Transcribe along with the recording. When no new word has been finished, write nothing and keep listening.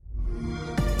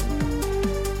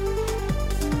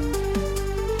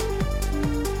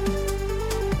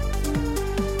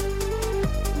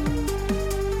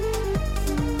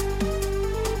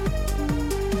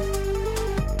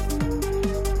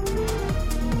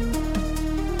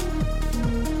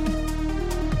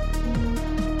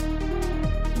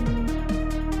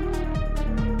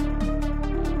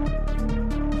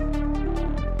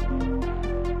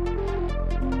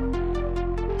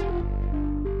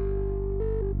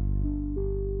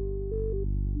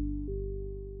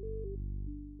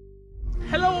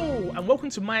and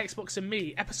welcome to My Xbox and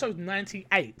Me, episode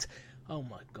 98. Oh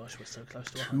my gosh, we're so close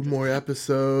to 100. 2 more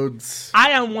episodes.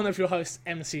 I am one of your hosts,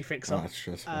 MC Fixer. Oh, that's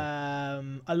stressful.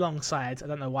 Alongside, I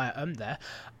don't know why I'm there,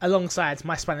 alongside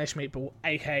my Spanish meatball,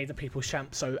 aka the People's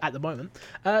Champ, so at the moment,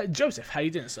 Joseph, how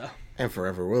you doing, sir? And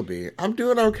forever will be. I'm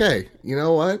doing okay. You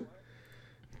know what?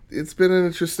 It's been an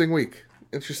interesting week.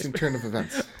 Interesting turn of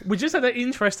events. We just had an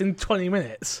interesting 20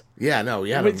 minutes. Yeah, no, we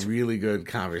had a really good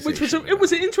conversation. It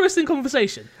was an interesting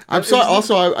conversation. I'm sorry.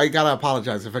 Also, I gotta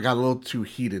apologize if I got a little too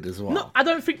heated as well. No, I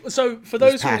don't think so. For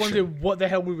those who are wondering what the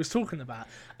hell we was talking about,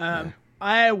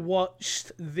 I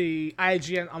watched the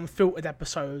IGN Unfiltered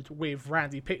episode with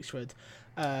Randy Pitchford,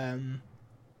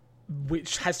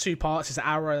 which has 2 parts. It's an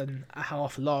hour and a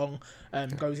half long.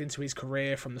 Goes into his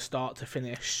career from the start to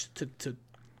finish to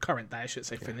current day, I should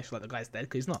say finish, like the guy's dead,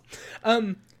 because he's not.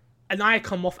 And I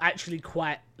come off actually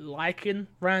quite liking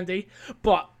Randy,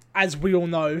 but as we all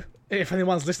know, if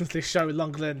anyone's listened to this show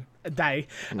longer than a day,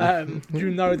 you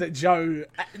know that Joe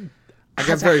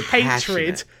has a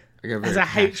hatred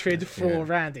for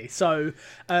Randy. So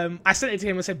I sent it to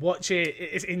him and said, watch it,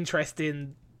 it's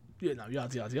interesting, you know,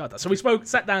 yada, yada, yada. So we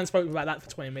sat down and spoke about that for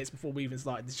 20 minutes before we even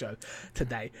started the show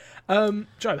today.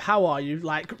 Joe, how are you?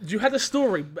 Like, you had a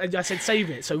story, and I said save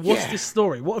it. So what's this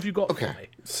story? What have you got for me?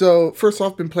 So, first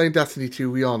off, been playing Destiny 2.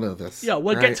 We all know this. Yeah,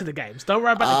 we'll get to the games. Don't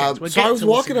worry about the games. So I was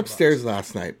walking upstairs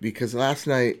last night, because last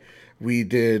night we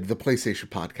did the PlayStation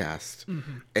podcast.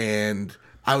 Mm-hmm. And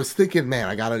I was thinking, man,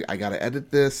 I gotta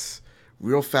edit this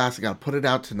real fast. I gotta put it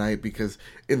out tonight, because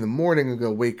in the morning I'm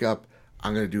gonna wake up,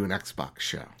 I'm gonna do an Xbox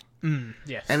show.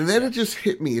 Yes. And then it just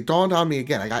hit me. It dawned on me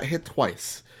again. I got hit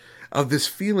twice of this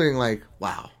feeling like,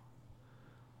 wow,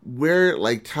 where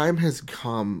like time has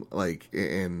come, like,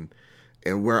 and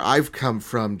where I've come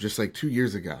from just like 2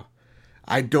 years ago.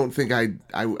 I don't think I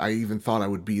even thought I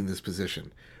would be in this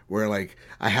position where like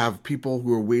I have people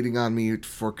who are waiting on me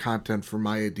for content, for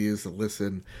my ideas to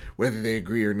listen, whether they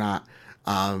agree or not,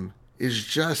 is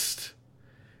just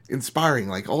inspiring.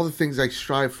 Like all the things I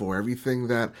strive for, everything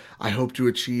that I hope to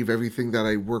achieve, everything that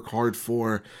I work hard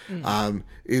for,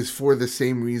 is for the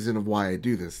same reason of why I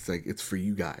do this. It's like, it's for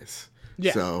you guys.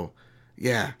 Yeah. So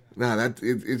yeah, no,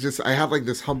 it's just, I have like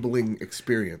this humbling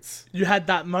experience. You had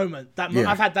that moment.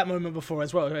 I've had that moment before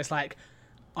as well, where it's like,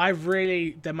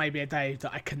 there may be a day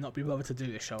that I cannot be bothered to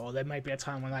do this show, or there may be a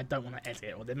time when I don't want to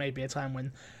edit, or there may be a time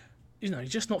when, you know, you're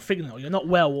just not feeling it, or you're not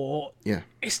well, or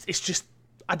it's just,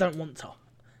 I don't want to.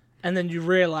 And then you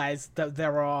realise that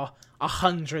there are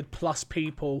 100+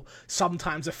 people,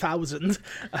 sometimes 1,000,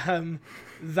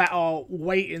 that are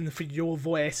waiting for your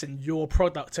voice and your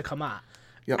product to come out.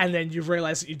 Yep. And then you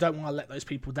realise that you don't want to let those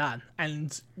people down.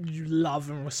 And you love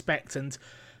and respect and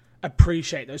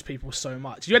appreciate those people so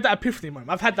much. You had that epiphany moment.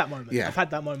 I've had that moment. Yeah. I've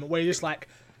had that moment where you're just like...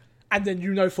 And then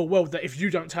you know for well that if you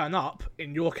don't turn up,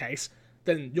 in your case,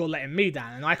 then you're letting me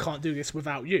down, and I can't do this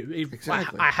without you.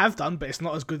 Exactly. I have done, but it's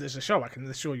not as good as the show, I can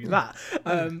assure you that.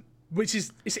 Which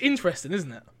is, it's interesting,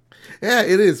 isn't it? Yeah,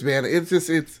 it is, man. It's just,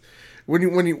 it's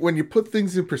when you put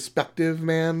things in perspective,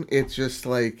 man, it's just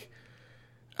like,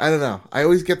 I don't know. I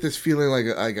always get this feeling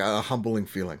like a humbling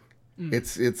feeling.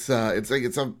 It's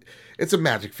a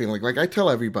magic feeling. Like I tell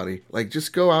everybody, like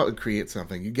just go out and create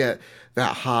something. You get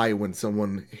that high when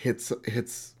someone hits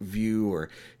view or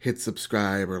hits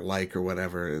subscribe or like or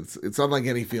whatever. It's unlike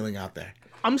any feeling out there.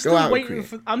 I'm still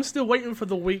waiting for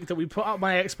the week that we put up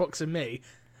My Xbox and Me,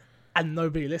 and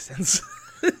nobody listens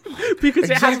because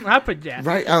it hasn't happened yet.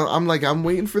 Right? I'm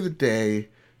waiting for the day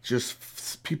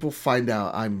just people find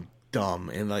out I'm dumb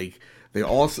and like they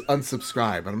all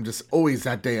unsubscribe, and I'm just always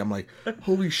that day. I'm like,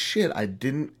 holy shit!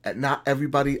 Not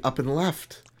everybody up and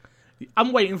left.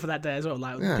 I'm waiting for that day as well.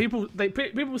 Like people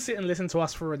sit and listen to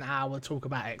us for an hour talk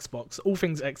about Xbox, all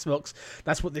things Xbox.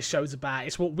 That's what this show's about.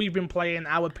 It's what we've been playing.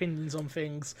 Our opinions on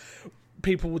things.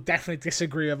 People will definitely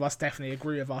disagree with us, definitely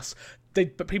agree with us.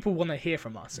 But people want to hear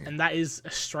from us, and that is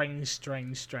a strange,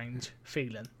 strange, strange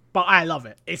feeling. But I love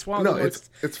it. It's one of the most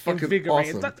it's fucking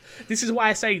invigorating. awesome. This is why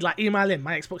I say, like, email in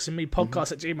my Xbox and Me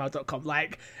podcast at gmail.com.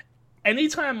 Like,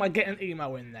 anytime I get an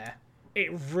email in there,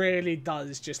 it really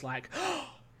does just like,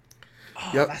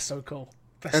 that's so cool.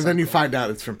 And then you find out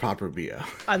it's from Papa Bio.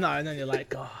 I know, and then you're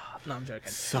like, oh, no, I'm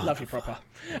joking. Love you, Proper.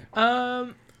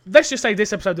 Let's just say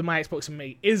this episode of My Xbox and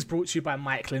Me is brought to you by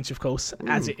Mike Lynch, of course,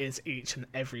 as it is each and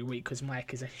every week, because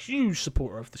Mike is a huge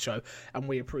supporter of the show, and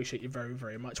we appreciate you very,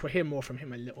 very much. We'll hear more from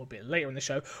him a little bit later in the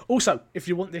show. Also, if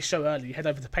you want this show early, head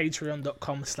over to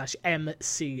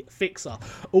patreon.com/mcfixer.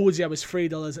 Audio is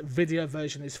 $3, video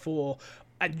version is $4.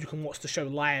 and you can watch the show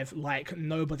live like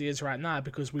nobody is right now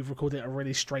because we've recorded at a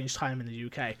really strange time in the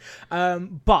UK.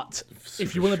 But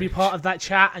if you want to be part of that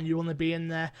chat and you want to be in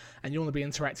there and you want to be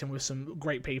interacting with some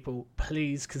great people,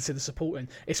 please consider supporting.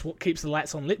 It's what keeps the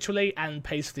lights on, literally, and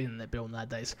pays for the internet bill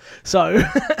nowadays. So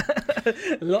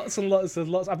lots and lots and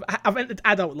lots. I've entered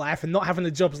adult life, and not having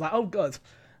a job is like, oh god.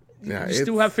 Yeah, you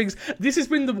still have things. This has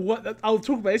been I'll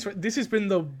talk about this. This has been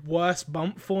the worst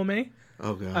bump for me.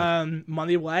 Oh god.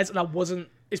 Money wise, and I wasn't.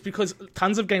 It's because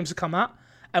tons of games have come out,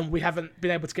 and we haven't been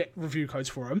able to get review codes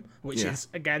for them. Which is,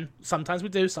 again, sometimes we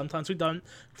do, sometimes we don't.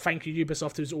 Thank you,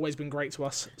 Ubisoft, who's always been great to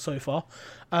us so far.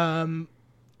 And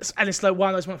it's like one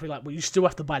of those months where you're like, well, you still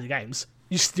have to buy the games.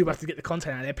 You still have to get the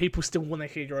content out there. People still want to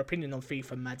hear your opinion on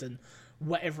FIFA, Madden,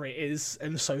 whatever it is,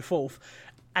 and so forth.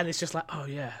 And it's just like, oh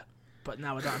yeah, but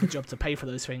now I don't have a job to pay for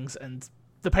those things, and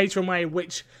the Patreon way,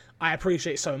 which I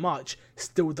appreciate so much,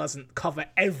 still doesn't cover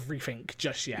everything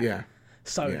just yet. Yeah.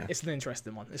 So it's an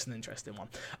interesting one. Let's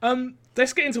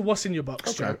get into what's in your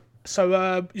box, Joe.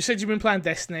 So you said you've been playing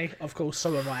Destiny. Of course,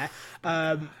 so have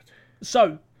I.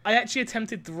 So I actually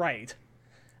attempted the raid.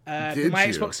 My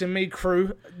Xbox and me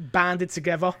crew banded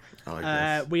together.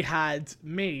 We had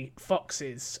me,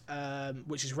 Foxes,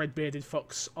 which is Red Bearded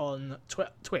Fox on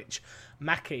Twitch,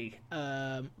 Mackie,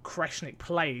 Kreshnik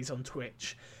Plays on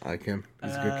Twitch. I like him.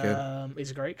 He's a good kid.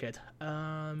 He's a great kid.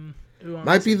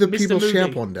 Might be the People's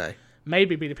Champ one day.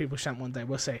 Maybe be the People's Champ one day.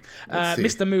 We'll see.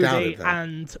 Mr. Moody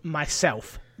and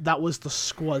myself. That was the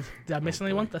squad. Did I miss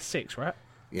anyone? That's 6, right?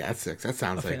 Yeah, that's 6. That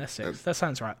sounds like that's 6. That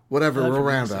sounds right. Whatever, we'll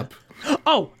round up.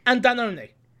 Oh, and Danone.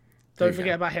 Don't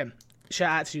forget about him.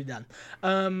 Shout out to you, Dan.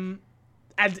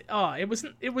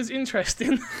 It was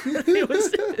interesting.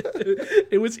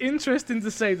 it was interesting to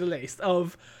say the least.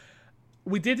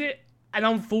 We did it, and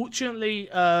unfortunately,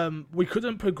 we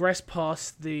couldn't progress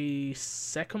past the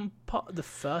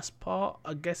first part.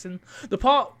 I'm guessing the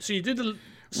part. So you did the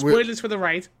spoilers for the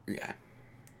raid. Yeah.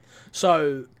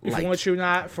 So, if you want to tune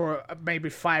out for maybe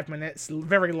 5 minutes,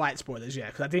 very light spoilers,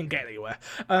 because I didn't get anywhere.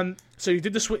 So you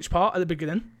did the Switch part at the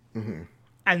beginning,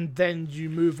 and then you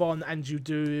move on and you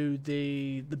do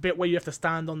the bit where you have to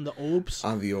stand on the orbs.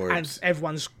 On the orbs. And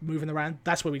everyone's moving around.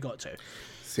 That's where we got to.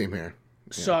 Same here.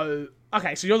 Yeah. So,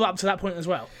 okay, so you're up to that point as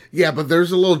well. Yeah, but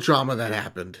there's a little drama that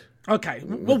happened. Okay,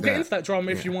 we'll get into that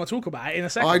drama if you want to talk about it in a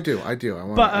second. Oh, I do. I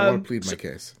want to plead my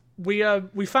case. We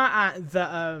found out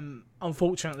that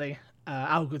unfortunately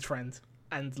our good friend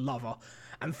and lover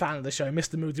and fan of the show,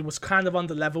 Mr. Moody, was kind of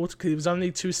underleveled because he was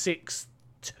only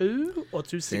 262 or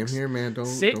 266. Same here, man.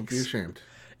 Don't be ashamed.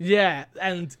 Yeah,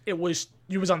 and he was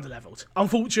underleveled.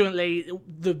 Unfortunately,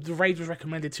 the raid was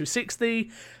recommended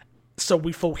 260, so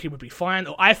we thought he would be fine,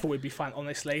 or I thought he'd be fine.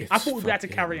 Honestly, I thought we'd be able to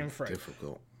carry him through.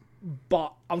 Difficult.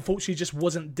 But unfortunately, just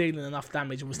wasn't dealing enough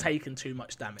damage and was taking too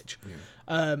much damage.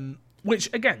 Yeah.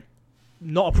 Which, again,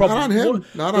 not a problem.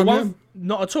 Not on him.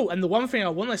 Not at all. And the one thing I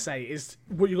want to say is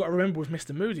what you got to remember with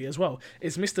Mr. Moody as well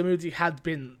is Mr. Moody had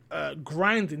been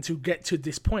grinding to get to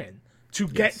this point, to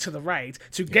get to the raid,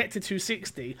 to get to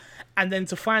 260, and then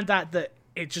to find out that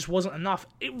it just wasn't enough.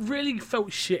 It really felt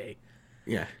shitty.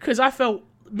 Yeah. Because I felt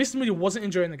Mr. Moody wasn't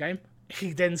enjoying the game.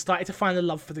 He then started to find a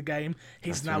love for the game.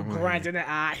 He's now grinding it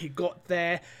out. He got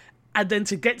there. And then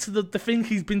to get to the thing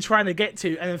he's been trying to get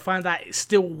to and then find out it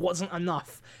still wasn't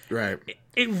enough. Right.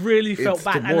 It really felt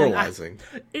bad. Demoralizing.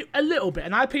 A little bit.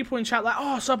 And I had people in chat like,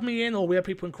 oh, sub me in. Or we had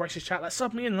people in Crash's chat like,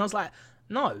 sub me in. And I was like,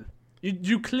 no.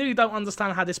 You clearly don't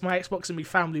understand how this My Xbox and Me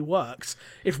family works.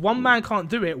 If one man can't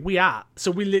do it, we out.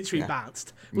 So we literally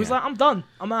bounced. It was like, I'm done.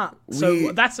 I'm out.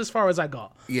 So that's as far as I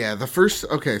got. Yeah, the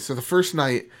first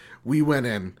night we went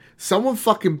in, someone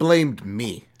fucking blamed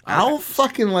me. Okay. I don't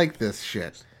fucking like this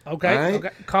shit. Okay, right?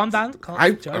 Okay. Calm down.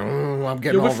 I'm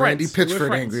getting all Randy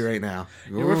Pitchford angry right now.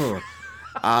 You're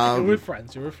with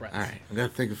friends. All right, I'm going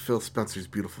to think of Phil Spencer's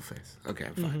beautiful face. Okay,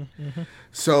 I'm fine.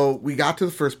 So we got to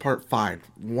the first part, fine.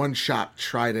 One shot,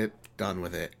 tried it, done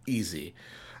with it. Easy.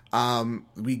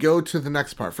 We go to the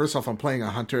next part. First off, I'm playing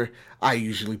a hunter. I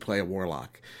usually play a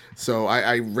warlock. So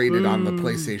I rated on the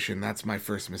PlayStation. That's my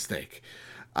first mistake.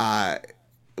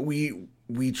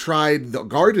 We tried the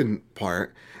garden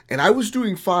part, and I was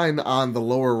doing fine on the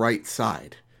lower right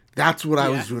side. That's what I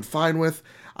was doing fine with.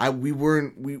 We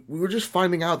were just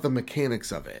finding out the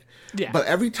mechanics of it. Yeah. But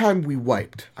every time we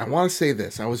wiped, I want to say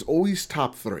this, I was always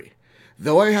top 3.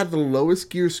 Though I had the lowest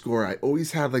gear score, I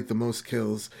always had like the most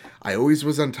kills. I always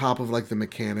was on top of like the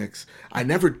mechanics. I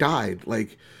never died.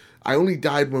 Like I only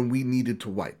died when we needed to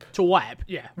wipe. To wipe,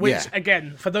 yeah. Which,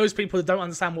 again, for those people that don't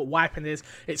understand what wiping is,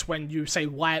 it's when you say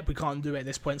wipe, we can't do it at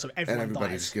this point, so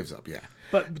everybody just gives up, yeah.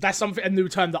 But that's a new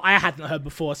term that I hadn't heard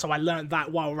before, so I learned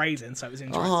that while raiding, so it was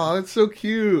interesting. Oh, that's so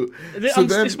cute.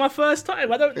 It's my first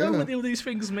time. I don't know what all these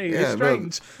things mean. It's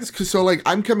strange. No. So, like,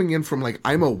 I'm coming in from, like,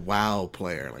 I'm a WoW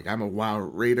player. Like, I'm a WoW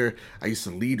raider. I used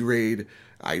to lead raid.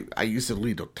 I used to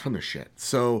lead a ton of shit.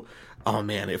 So, oh,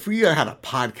 man, if we had a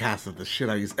podcast of the shit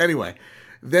I used... Anyway,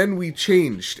 then we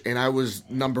changed, and I was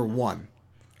number 1.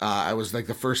 I was, like,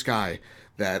 the first guy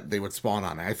that they would spawn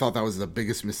on. I thought that was the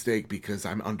biggest mistake because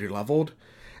I'm underleveled.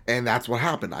 And that's what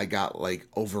happened. I got, like,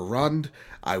 overrun.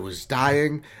 I was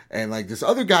dying. And, like, this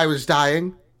other guy was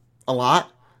dying a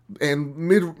lot. And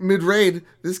mid-raid,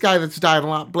 this guy that's dying a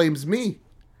lot blames me.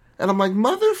 And I'm like,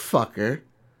 motherfucker,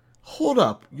 hold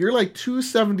up. You're, like,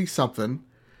 270-something.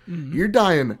 Mm-hmm. You're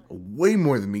dying way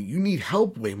more than me. You need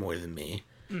help way more than me.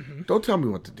 Mm-hmm. Don't tell me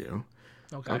what to do.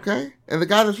 Okay? And the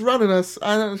guy that's running us,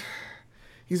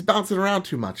 he's bouncing around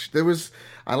too much.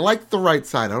 I like the right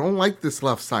side. I don't like this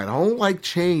left side. I don't like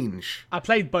change. I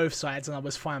played both sides and I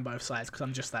was fine both sides because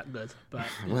I'm just that good. But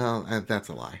well, that's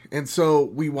a lie. And so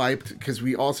we wiped because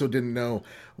we also didn't know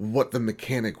what the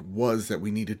mechanic was that we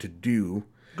needed to do.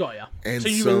 Got ya. And so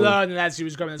you were learning as you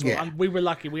was going as well. Yeah. And we were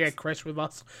lucky. We had Chris with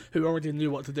us who already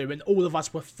knew what to do, and all of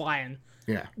us were fine.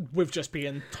 Yeah, with just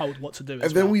being told what to do.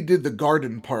 And then we did the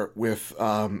garden part with.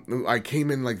 I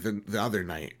came in like the other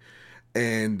night.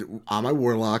 And on my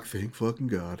warlock, thank fucking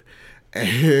God.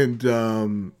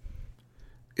 And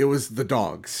it was the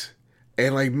dogs.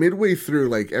 And like midway through,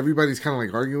 like everybody's kind of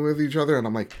like arguing with each other. And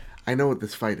I'm like, I know what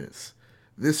this fight is.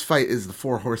 This fight is the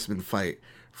 4 Horsemen fight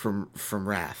from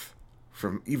Wrath.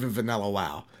 From even Vanilla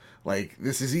WoW. Like,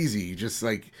 this is easy. You just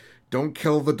like, don't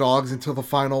kill the dogs until the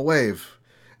final wave.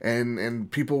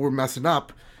 And people were messing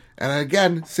up. And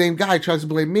again, same guy tries to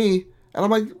blame me. And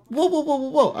I'm like,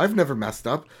 whoa. I've never messed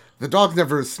up. The dog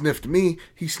never sniffed me.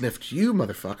 He sniffed you,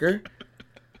 motherfucker.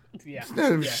 Yeah. He's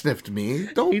never sniffed me.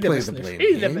 Don't play the blame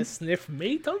game. He never sniffed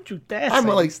me. Don't you dare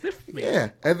say he sniffed me.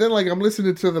 Yeah. And then, like, I'm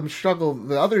listening to them struggle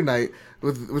the other night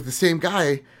with the same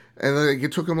guy. And like,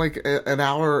 it took him, like, an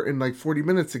hour and, like, 40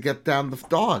 minutes to get down the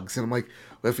dogs. And I'm like,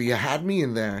 well, if you had me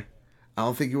in there, I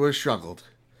don't think you would have struggled.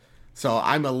 So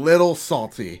I'm a little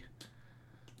salty.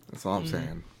 That's all I'm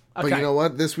saying. Okay. But you know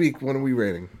what? This week, when are we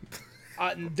rating?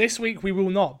 This week we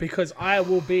will not, because I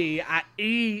will be at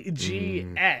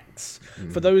EGX.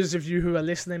 For those of you who are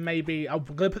listening, maybe I'm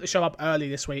going to put the show up early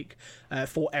this week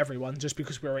for everyone, just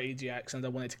because we're at EGX and I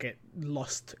don't want it to get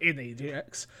lost in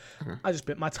EGX. I just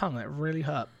bit my tongue. It really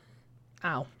hurt.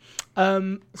 Ow.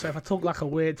 So if I talk like a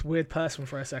weird person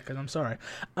for a second, I'm sorry.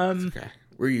 Okay.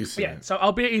 We're used to it. So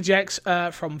I'll be at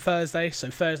EGX from Thursday. So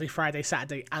Thursday, Friday,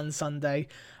 Saturday, and Sunday.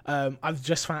 I've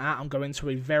just found out I'm going to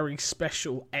a very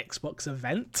special Xbox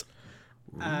event.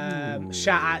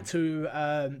 Shout out to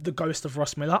the ghost of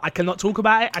Ross Miller. I cannot talk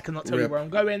about it. I cannot tell you where I'm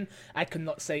going. I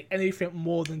cannot say anything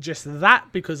more than just that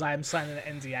because I am signing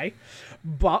an NDA.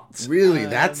 But really,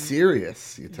 that's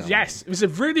serious. You tell me. Yes, it was a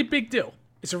really big deal.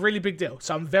 It's a really big deal.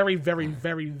 So I'm very, very,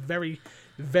 very, very,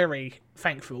 very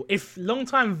thankful. If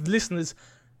long-time listeners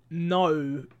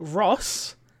know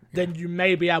Ross, then you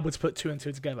may be able to put 2 and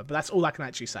 2 together. But that's all I can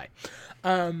actually say.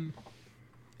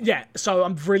 Yeah, so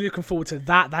I'm really looking forward to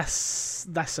that. That's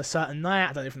a certain night.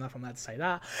 I don't even know if I'm allowed to say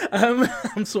that.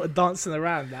 I'm sort of dancing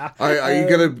around now. Are you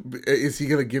gonna? Is he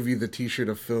gonna give you the T-shirt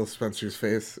of Phil Spencer's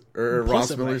face or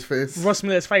Ross Miller's face? Ross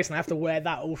Miller's face, and I have to wear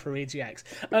that all through EGX.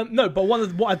 No, but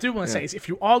what I do want to say is, if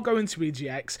you are going to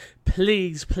EGX,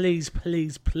 please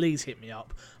hit me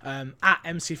up at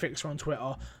MCFixer on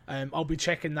Twitter. I'll be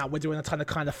checking that. We're doing a ton of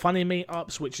kind of funny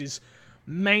meetups, which is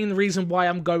main reason why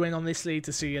I'm going, honestly,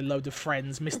 to see a load of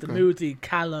friends, Mr. Moody,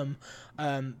 Callum,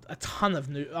 a ton of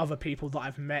other people that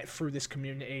I've met through this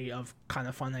community of kind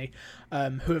of funny,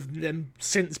 who have then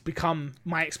since become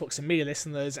my Xbox and Me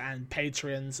listeners and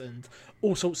Patreons and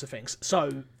all sorts of things.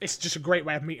 So it's just a great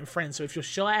way of meeting friends. So if you're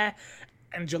shy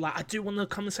and you're like, I do want to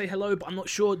come and say hello, but I'm not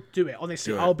sure, do it.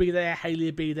 Honestly, I'll be there. Haley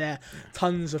will be there.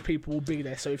 Tons of people will be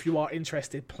there. So if you are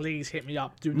interested, please hit me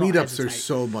up. Do not Meetups hesitate. Are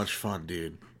so much fun,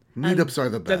 dude. Meetups are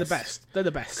the best. They're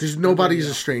the best. Because nobody's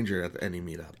a stranger at any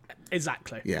meetup.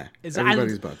 Exactly. Yeah.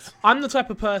 Everybody's butts. I'm the type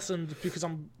of person, because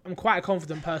I'm quite a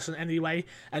confident person anyway,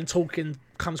 and talking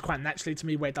comes quite naturally to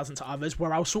me where it doesn't to others,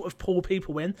 where I'll sort of pull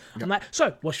people in. Yep. I'm like,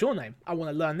 so, what's your name? I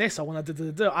want to learn this. I want to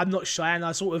do. I'm not shy, and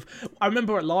I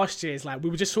remember at last year's, like, we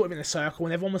were just sort of in a circle,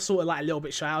 and everyone was sort of like a little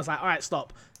bit shy. I was like, all right,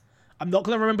 stop. I'm not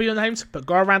going to remember your names, but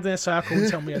go around in a circle and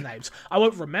tell me your names. I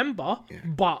won't remember,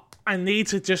 but I need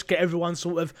to just get everyone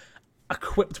sort of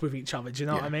equipped with each other. Do you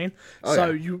know what I mean? Oh, so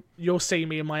yeah. you'll see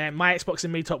me in my Xbox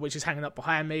and Me top, which is hanging up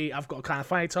behind me. I've got a Kind of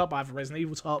Funny top. I have a Resident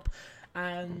Evil top.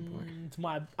 And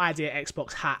my Idea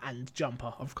Xbox hat and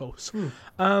jumper, of course.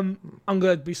 I'm going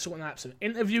to be sorting out some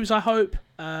interviews, I hope.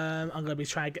 I'm going to be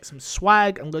trying to get some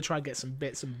swag. I'm going to try and get some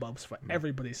bits and bobs for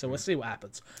everybody. So we'll see what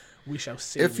happens. We shall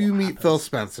see. If you meet Phil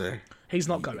Spencer, he's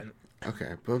not going.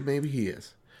 Okay, but maybe he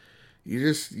is. You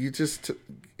just,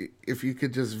 if you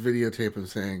could just videotape him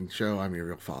saying, "Joe, I'm your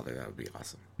real father," that would be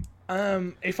awesome.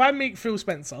 If I meet Phil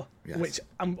Spencer, which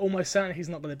I'm almost certain he's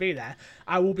not going to be there,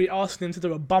 I will be asking him to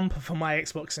do a bumper for my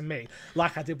Xbox and Me,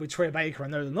 like I did with Troy Baker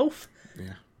and Know the North.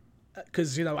 Yeah.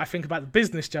 Because, I think about the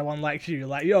business, Joe, unlike you.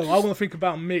 Like, I want to think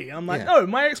about me. I'm like, no,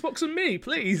 my Xbox and Me,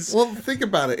 please. Well, think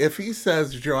about it. If he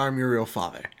says, "Joe, I'm your real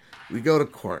father," we go to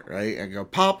court, right? And go,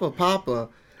 Papa,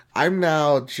 I'm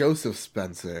now Joseph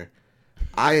Spencer.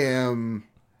 I am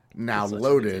now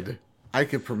loaded. I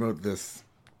could promote this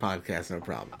podcast, no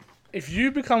problem. If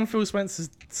you become Phil Spencer's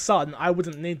son, I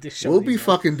wouldn't need this show. We'll be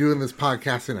fucking doing this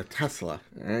podcast in a Tesla.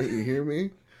 All right, you hear me?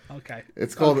 Okay.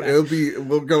 It's called. Okay.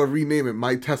 We're gonna rename it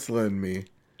My Tesla and Me.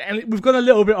 And we've gone a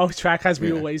little bit off track as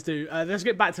we always do. Let's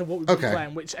get back to what we've been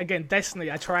playing. Which again, Destiny.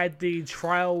 I tried the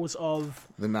Trials of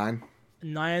the 9,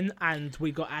 and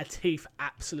we got our teeth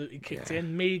absolutely kicked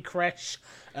in. Me, Kresh,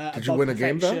 did you win a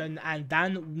game though? And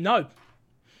Dan,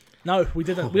 no, we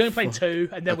didn't. We only played 2,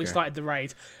 and then we started the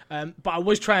raid. But I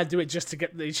was trying to do it just to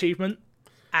get the achievement.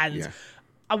 And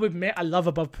I will admit, I love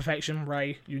Above Perfection.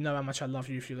 Ray, you know how much I love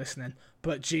you if you're listening.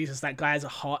 But Jesus, that guy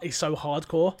he's so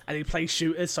hardcore, and he plays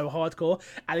shooters so hardcore,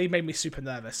 and he made me super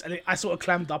nervous. And I sort of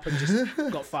clammed up and just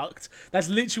got fucked. That's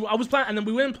literally what I was playing. And then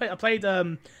we went and played. I played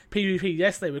PvP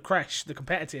yesterday with Crash, the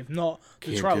competitive, not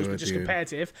the Trials, but just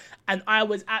competitive. And I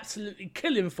was absolutely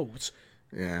killing fools.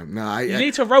 Yeah, no, you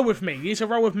need to roll with me. You need to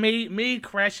roll with me,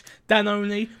 Crash, Dan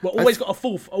only. We're always got a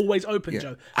fourth, always open,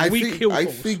 Joe. I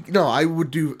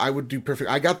would do perfect.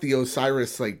 I got the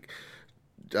Osiris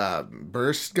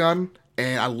burst gun,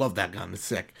 and I love that gun. It's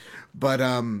sick. But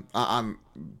on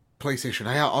PlayStation,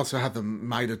 I also have the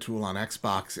Mida tool on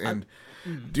Xbox, and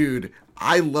dude,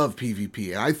 I love PvP,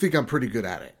 and I think I'm pretty good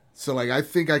at it. So I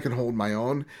think I can hold my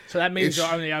own. So that means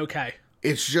you're only okay.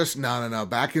 It's just no.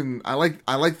 I like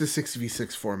the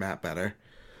 6v6 format better.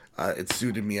 It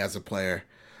suited me as a player.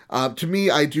 To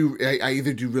me, I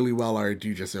either do really well or I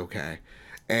do just okay.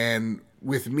 And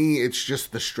with me, it's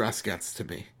just the stress gets to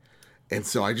me, and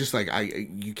so I just I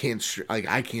can't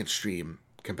stream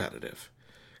competitive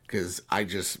because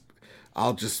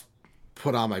I'll just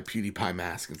put on my PewDiePie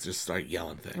mask and just start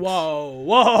yelling things. Whoa.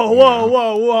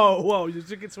 You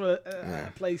took it to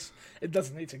a place it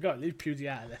doesn't need to go. Leave Pewdie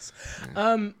out of this.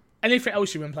 Yeah. Anything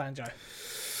else you've been playing, Joe?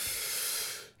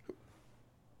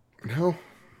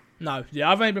 No.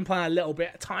 Yeah, I've only been playing a little bit,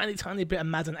 a tiny bit of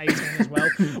Madden 18 as well,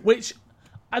 which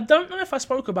I don't know if I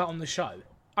spoke about on the show.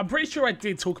 I'm pretty sure I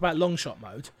did talk about long shot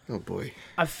mode. Oh boy.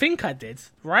 I think I did,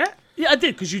 right? Yeah, I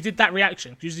did, because you did that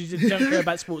reaction. You don't care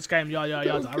about sports game, yada. I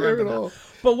remember that.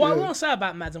 But what I want to say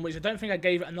about Madden, which I don't think I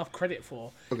gave it enough credit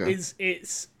for, is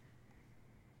it's...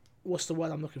 What's the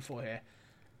word I'm looking for here?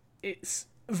 It's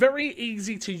very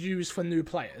easy to use for new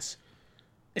players.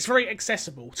 It's very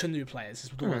accessible to new players, is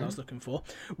the word I was looking for.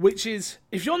 Which is,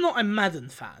 if you're not a Madden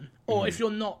fan, or if you're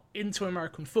not into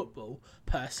American football,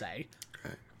 per se...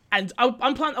 And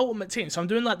I'm playing Ultimate Team, so I'm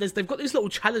doing they've got these little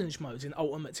challenge modes in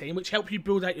Ultimate Team, which help you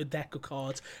build out your deck of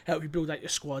cards, help you build out your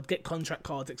squad, get contract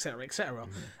cards, etc., etc.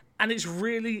 And it's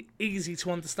really easy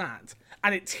to understand.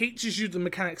 And it teaches you the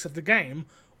mechanics of the game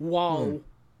while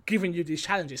giving you these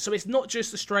challenges. So it's not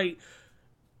just a straight,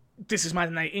 this is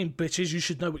Madden 18, bitches, you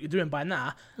should know what you're doing by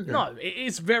now. Okay. No, it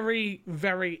is very,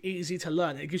 very easy to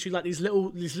learn. It gives you these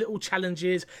little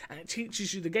challenges, and it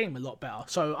teaches you the game a lot better.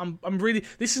 So I'm really,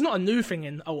 this is not a new thing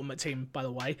in Ultimate Team, by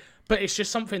the way, but it's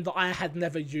just something that I had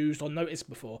never used or noticed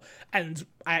before, and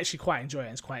I actually quite enjoy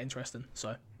it. It's quite interesting.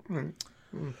 So,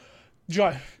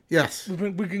 Joe. Yes.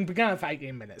 We began for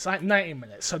 18 minutes, 19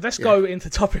 minutes. So let's go into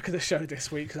topic of the show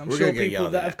this week, because I'm sure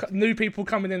people new people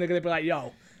coming in are going to be like,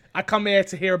 yo, I come here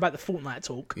to hear about the Fortnite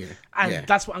talk, and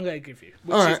that's what I'm going to give you.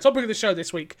 Which is topic of the show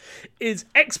this week is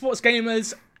Xbox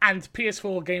gamers and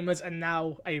PS4 gamers are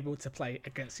now able to play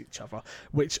against each other,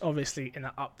 which obviously in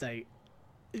an update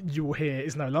you will hear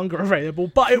is no longer available,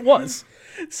 but it was.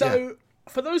 So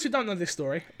for those who don't know this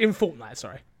story, in Fortnite,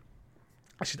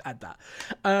 I should add that.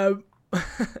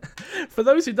 For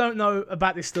those who don't know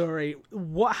about this story,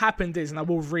 what happened is, and I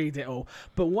will read it all,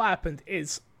 but what happened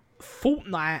is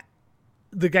Fortnite,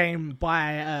 the game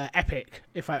by Epic,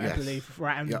 if I believe,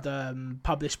 right, and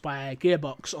published by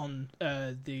Gearbox on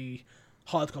the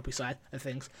hard copy side of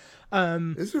things.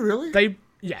 Is it really?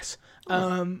 Yes.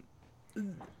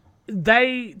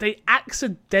 They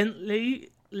accidentally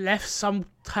left some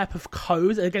type of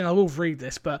code. Again, I will read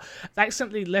this, but they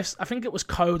accidentally left, I think it was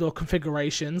code or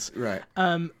configurations, Right.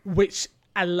 Which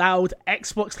allowed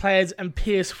Xbox players and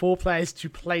PS4 players to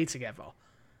play together.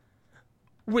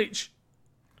 Which,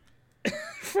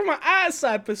 from an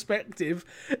outside perspective,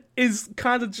 is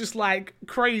kind of just like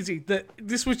crazy that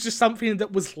this was just something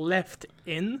that was left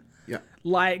in. Yeah.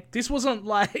 Like, this wasn't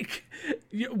like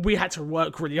we had to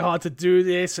work really hard to do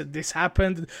this and this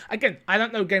happened. Again, I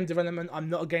don't know game development. I'm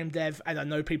not a game dev, and I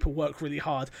know people work really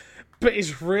hard. But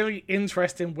it's really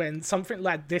interesting when something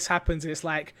like this happens. It's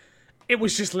like, it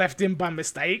was just left in by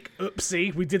mistake.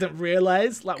 Oopsie, we didn't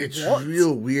realize. Like, it's what?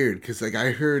 real weird because like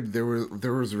I heard there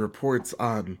was reports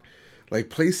on like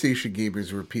PlayStation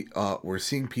gamers were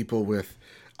seeing people with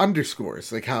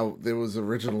underscores, like how there was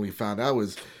originally found out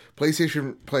was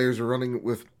PlayStation players were running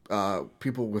with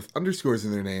people with underscores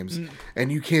in their names,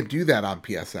 and you can't do that on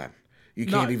PSN. You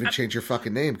can't even change your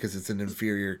fucking name because it's an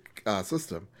inferior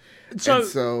system.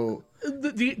 So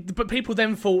but people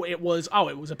then thought it was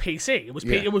a PC. It was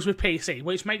with PC,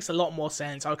 which makes a lot more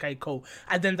sense. Okay, cool.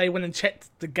 And then they went and checked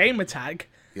the gamer tag.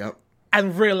 Yep.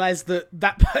 And realised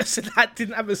that person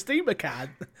didn't have a Steam account.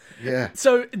 Yeah.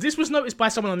 So this was noticed by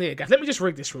someone on the Earth. Let me just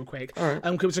read this real quick. All right.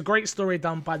 It was a great story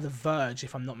done by The Verge,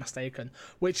 if I'm not mistaken,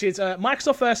 which is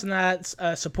Microsoft first announced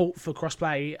support for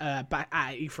crossplay back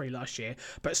at E3 last year,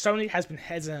 but Sony has been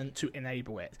hesitant to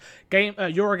enable it.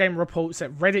 Eurogamer reports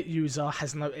that Reddit user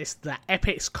has noticed that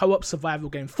Epic's co-op survival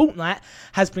game Fortnite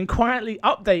has been quietly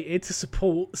updated to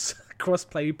support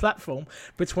cross-play platform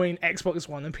between Xbox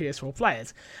One and PS4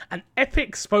 players. An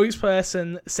Epic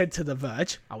spokesperson said to The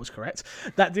Verge, I was correct,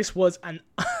 that this was an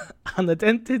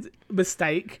unintended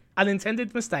mistake, and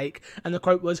the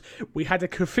quote was, "We had a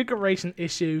configuration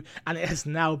issue and it has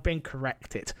now been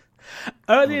corrected."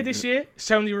 Earlier this year,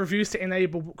 Sony refused to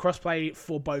enable crossplay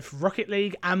for both Rocket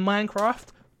League and Minecraft.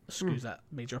 Excuse that,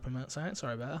 me dropping that saying.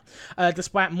 Sorry about that.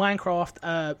 Despite Microsoft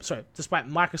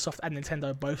and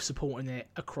Nintendo both supporting it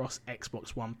across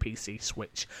Xbox One, PC,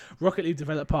 Switch. Rocket League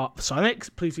developer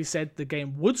Sonic previously said the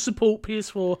game would support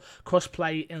PS4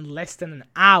 crossplay in less than an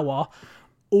hour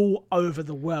all over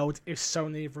the world if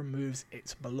Sony removes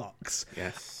its blocks.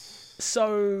 Yes.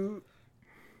 So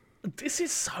this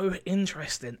is so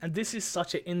interesting, and this is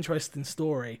such an interesting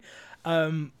story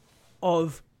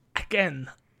of, again,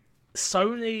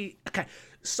 Sony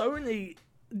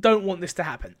don't want this to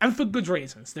happen, and for good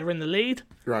reasons. They're in the lead.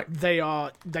 Right. They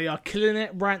are killing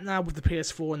it right now with the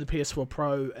PS4 and the PS4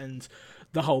 Pro and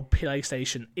the whole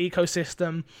PlayStation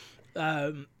ecosystem.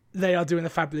 They are doing a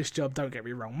fabulous job, don't get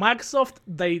me wrong. Microsoft,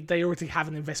 they already have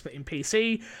an investment in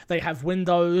PC. They have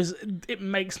Windows. It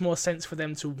makes more sense for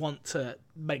them to want to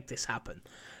make this happen.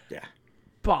 Yeah.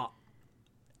 But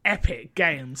Epic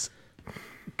Games,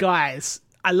 guys,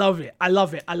 I love it,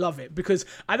 because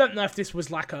I don't know if this was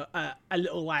like a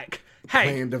little like,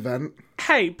 hey, planned event.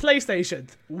 Hey, PlayStation,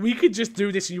 we could just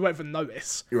do this and you won't even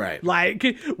notice. Right.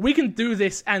 Like, we can do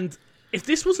this, and if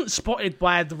this wasn't spotted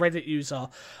by the Reddit user,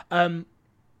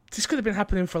 this could have been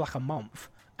happening for like a month,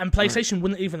 and PlayStation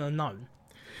wouldn't even have known.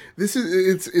 It's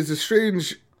a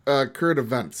strange current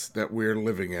events that we're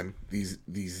living in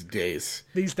these days.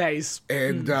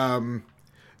 And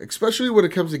especially when it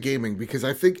comes to gaming, because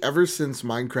I think ever since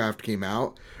Minecraft came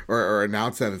out or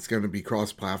announced that it's going to be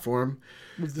cross-platform,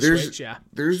 with the Switch, yeah,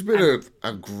 there's been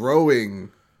a growing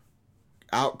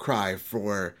outcry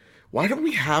for, why don't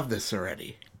we have this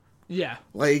already? Yeah.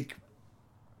 Like,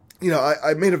 you know,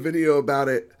 I made a video about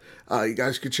it. You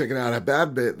guys could check it out at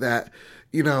Bad Bit, that,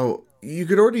 you know, you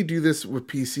could already do this with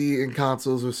PC and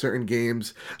consoles with certain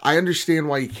games. I understand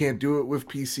why you can't do it with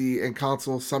PC and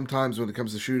console sometimes when it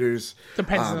comes to shooters.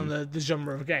 Depends on the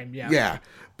genre of game, yeah. Yeah,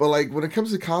 but like when it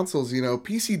comes to consoles, you know,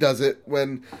 PC does it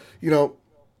when, you know,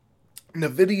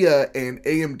 NVIDIA and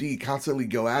AMD constantly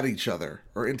go at each other,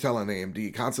 or Intel and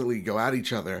AMD constantly go at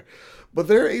each other, but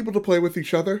they're able to play with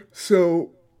each other. So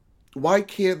why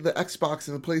can't the Xbox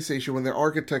and the PlayStation, when their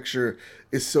architecture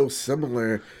is so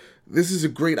similar? This is a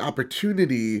great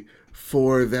opportunity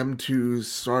for them to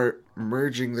start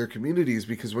merging their communities,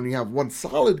 because when you have one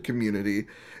solid community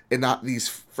and not these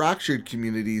fractured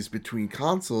communities between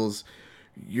consoles,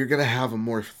 you're going to have a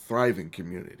more thriving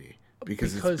community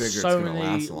because it's bigger, it's going to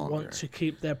last longer. Sony want to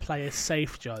keep their players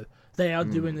safe, Joe. They are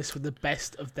doing this for the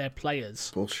best of their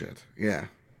players. Bullshit. Yeah.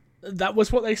 That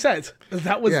was what they said.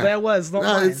 That was their words, not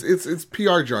mine. It's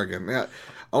PR jargon. Yeah.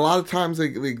 A lot of times,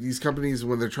 like these companies,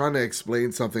 when they're trying to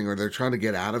explain something or they're trying to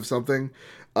get out of something,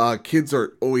 kids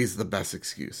are always the best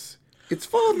excuse. It's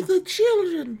for the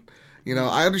children. You know,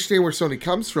 I understand where Sony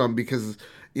comes from because,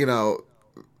 you know,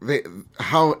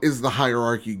 how is the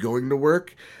hierarchy going to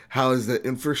work? How is the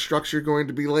infrastructure going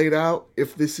to be laid out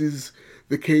if this is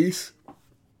the case?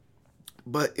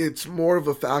 But it's more of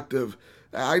a fact of,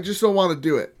 I just don't want to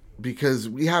do it because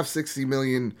we have 60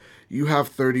 million, you have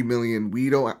 30 million. We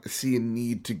don't see a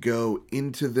need to go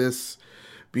into this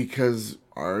because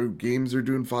our games are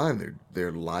doing fine.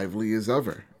 They're lively as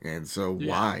ever. And so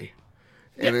why?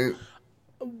 And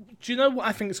do you know what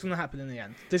I think is going to happen in the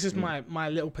end? This is my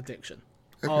little prediction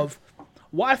of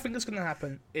what I think is going to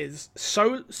happen is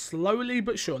so slowly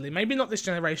but surely, maybe not this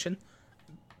generation.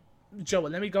 Joel,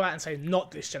 let me go out and say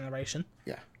not this generation.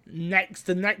 Yeah.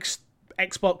 The next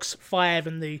Xbox 5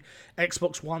 and the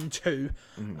Xbox One 2,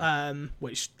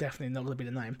 which definitely not going to be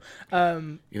the name.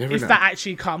 If that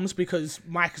actually comes, because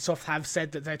Microsoft have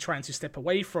said that they're trying to step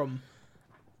away from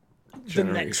the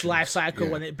next life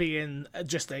cycle and it being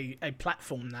just a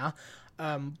platform now,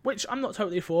 which I'm not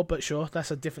totally for, but sure,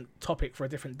 that's a different topic for a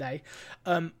different day.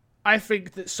 I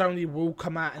think that Sony will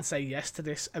come out and say yes to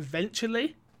this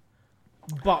eventually,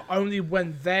 but only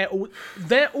when their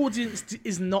audience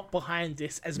is not behind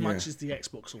this as much as the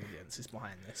Xbox audience is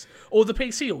behind this, or the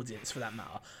PC audience for that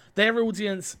matter. Their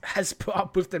audience has put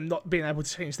up with them not being able to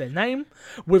change their name,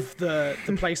 with the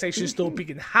PlayStation Store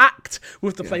being hacked,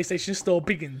 with the PlayStation Store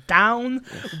being down,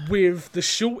 with the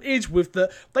shortage,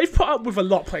 they've put up with a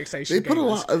lot. PlayStation they put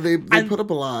gamers. a lot. They put up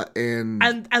a lot,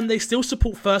 and they still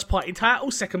support first party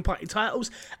titles, second party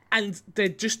titles, and they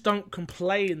just don't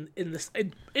complain in the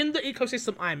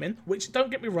ecosystem I'm in. Which, don't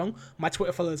get me wrong, my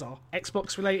Twitter followers are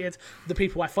Xbox related. The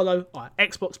people I follow are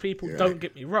Xbox people. Don't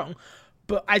get me wrong.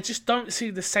 But I just don't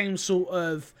see the same sort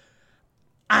of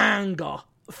anger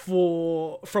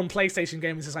from PlayStation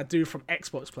gamers as I do from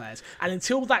Xbox players. And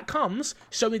until that comes,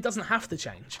 Sony doesn't have to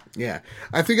change. Yeah.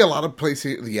 I think a lot of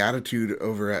the attitude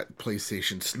over at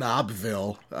PlayStation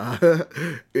Snobville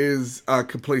is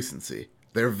complacency.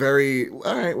 They're very,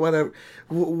 all right, whatever.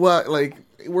 What, like,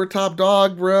 we're top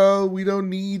dog, bro. We don't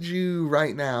need you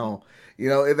right now. You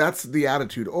know, that's the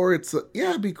attitude. Or it's,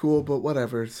 it'd be cool, but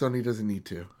whatever. Sony doesn't need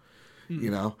to. You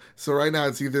know, so right now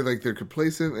it's either like they're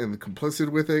complacent and complicit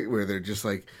with it, where they're just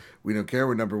like, we don't care,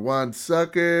 we're number one,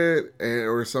 suck it,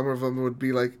 or some of them would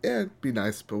be like, it'd be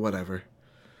nice, but whatever.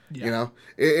 You know,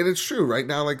 and it's true. Right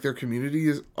now, like, their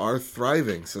communities are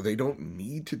thriving, so they don't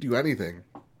need to do anything.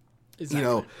 Exactly. You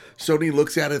know, Sony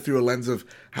looks at it through a lens of,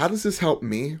 how does this help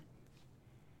me?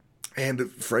 And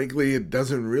frankly, it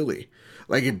doesn't really.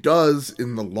 Like, it does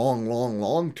in the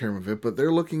long term of it, but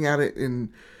they're looking at it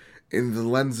in the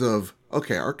lens of,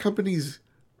 okay, our company's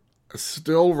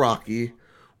still rocky,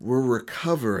 we're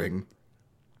recovering,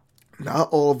 not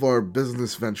all of our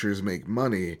business ventures make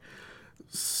money.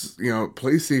 You know,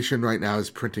 PlayStation right now is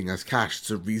printing us cash. It's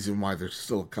a reason why they're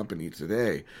still a company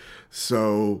today.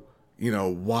 So, you know,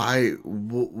 why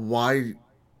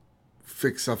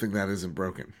fix something that isn't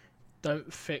broken?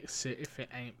 Don't fix it if it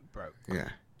ain't broke. Yeah.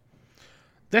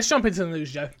 Let's jump into the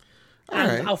news, Joe.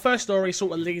 And our first story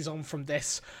sort of leads on from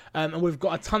this, and we've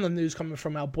got a ton of news coming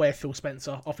from our boy Phil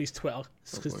Spencer off his Twitter,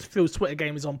 because Phil's Twitter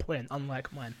game is on point,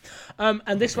 unlike mine.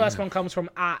 And this first one comes from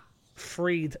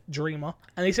 @FreedDreamer,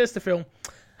 and he says to Phil,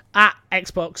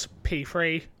 @Xbox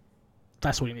P3,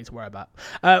 that's all you need to worry about.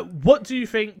 What do you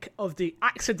think of the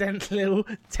accidental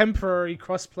temporary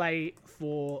crossplay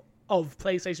of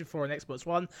PlayStation 4 and Xbox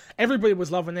One? Everybody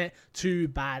was loving it. Too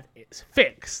bad it's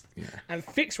fixed. Yeah. And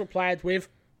Fix replied with,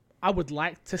 I would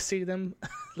like to see them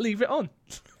leave it on.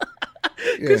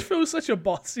 Because Phil's such a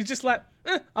boss. He's just like,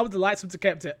 I would have liked him to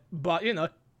kept it. But, you know,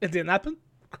 it didn't happen.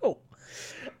 Cool.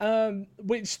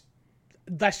 Which,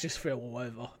 that's just Phil all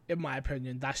over, in my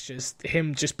opinion. That's just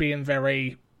him just being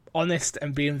very honest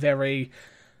and being very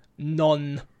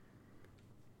non-PR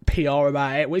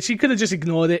about it, which he could have just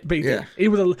ignored it, but he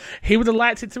would have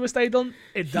liked it to have stayed on.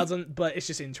 It doesn't, but it's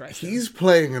just interesting. He's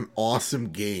playing an awesome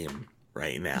game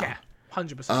right now. Yeah.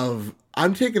 100%.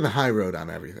 I'm taking the high road on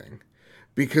everything,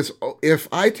 because if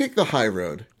I take the high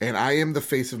road and I am the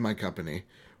face of my company,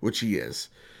 which he is,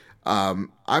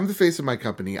 I'm the face of my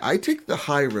company. I take the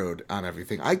high road on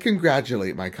everything. I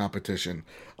congratulate my competition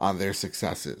on their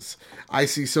successes. I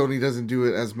see Sony doesn't do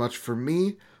it as much for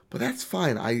me, but that's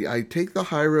fine. I take the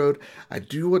high road. I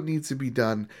do what needs to be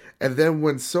done. And then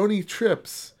when Sony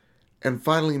trips and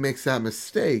finally makes that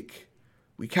mistake,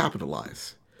 we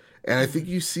capitalize. And I think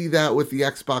you see that with the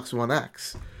Xbox One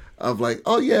X, of like,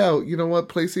 oh yeah, you know what,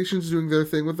 PlayStation's doing their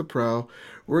thing with the Pro,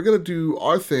 we're going to do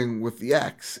our thing with the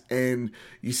X. And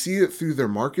you see it through their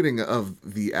marketing of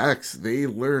the X. They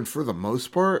learned, for the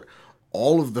most part,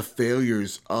 all of the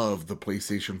failures of the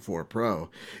PlayStation 4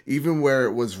 Pro. Even where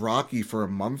it was rocky for a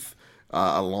month,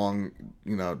 along,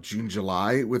 June,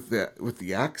 July with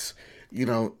the X,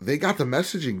 they got the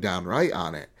messaging down right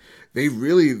on it. They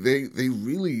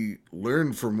really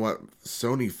learned from what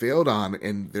Sony failed on,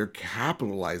 and they're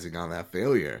capitalizing on that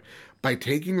failure by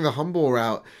taking the humble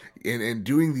route and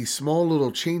doing these small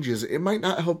little changes. It might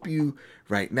not help you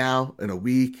right now, in a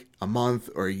week, a month,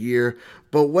 or a year,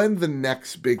 but when the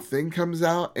next big thing comes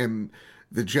out and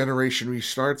the generation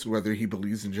restarts, whether he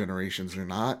believes in generations or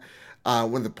not,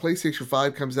 when the PlayStation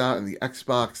 5 comes out and the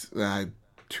Xbox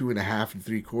 2.5 and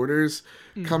 3/4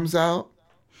 comes out,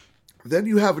 then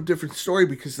you have a different story,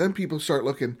 because then people start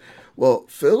looking, well,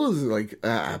 Phil is like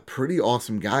a pretty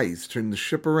awesome guy. He's turned the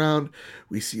ship around.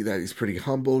 We see that he's pretty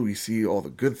humble. We see all the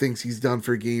good things he's done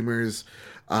for gamers.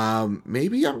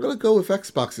 Maybe I'm going to go with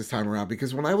Xbox this time around,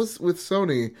 because when I was with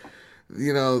Sony,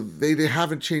 they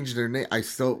haven't changed their name.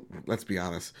 Let's be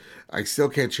honest, I still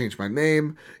can't change my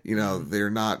name.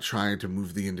 They're not trying to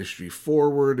move the industry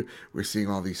forward. We're seeing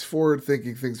all these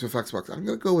forward-thinking things with Xbox. I'm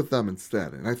going to go with them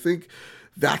instead. And I think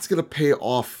that's going to pay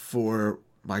off for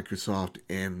Microsoft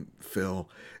and Phil.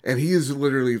 And he is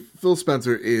literally, Phil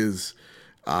Spencer is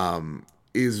one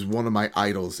of my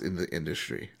idols in the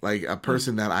industry. Like, a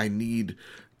person that I need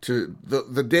to,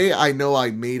 the day I know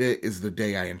I made it is the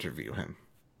day I interview him.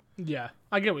 Yeah,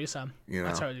 I get what you're saying.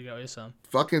 I totally get what you're saying.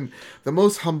 Fucking the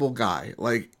most humble guy.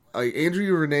 Like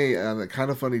Andrew Renee on the Kind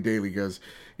of Funny Daily goes,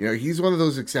 he's one of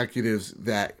those executives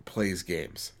that plays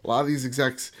games. A lot of these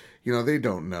execs, they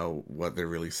don't know what they're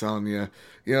really selling you.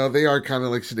 They are kind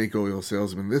of like snake oil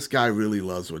salesmen. This guy really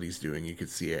loves what he's doing. You can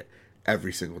see it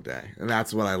every single day. And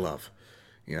that's what I love.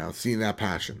 Seeing that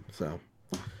passion. So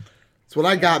that's what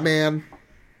I got, man.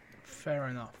 Fair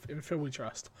enough. In Phil we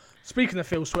trust. Speaking of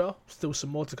Phil's Twitter, still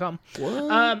some more to come.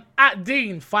 What? At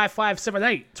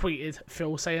Dean5578 tweeted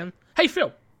Phil saying, "Hey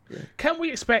Phil, can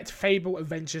we expect Fable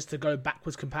Adventures to go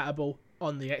backwards compatible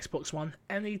on the Xbox One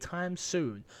anytime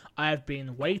soon? I have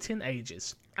been waiting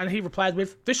ages." And he replied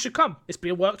with, "This should come. It's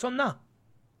being worked on now."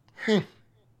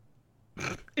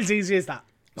 As easy as that.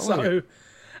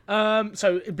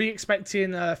 So be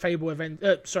expecting Fable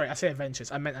sorry, I say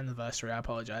Adventures. I meant Anniversary. I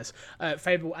apologise.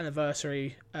 Fable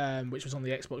Anniversary, which was on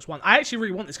the Xbox One. I actually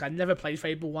really want this guy. I never played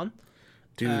Fable 1.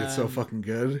 Dude, it's so fucking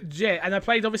good. Yeah, and I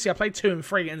played 2 and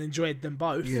 3 and enjoyed them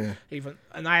both. Yeah.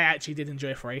 And I actually did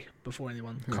enjoy 3 before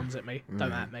anyone comes at me.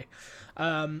 Don't at me.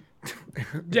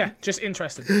 Yeah, just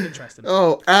interested.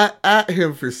 Oh, at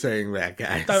him for saying that,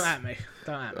 guys. Don't at me.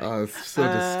 Oh, it's so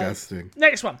disgusting.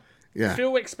 Next one. Yeah.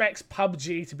 Phil expects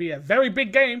PUBG to be a very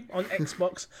big game on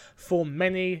Xbox for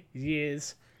many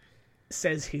years.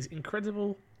 Says he's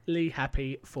incredibly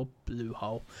happy for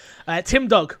Bluehole. Tim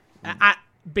Dog at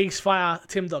Beastfire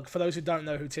Tim Dog. For those who don't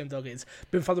know who Tim Dog is,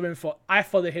 I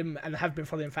follow him and have been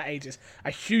following him for ages.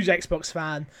 A huge Xbox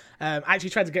fan. I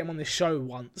actually tried to get him on this show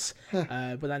once,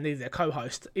 but I needed a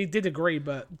co-host. He did agree,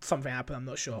 but something happened. I'm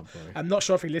not sure. I'm not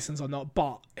sure if he listens or not.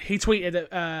 But he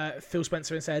tweeted at Phil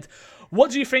Spencer and said,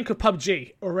 "What do you think of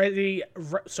PUBG? Already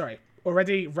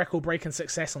record-breaking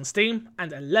success on Steam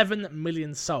and 11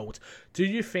 million sold. Do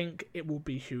you think it will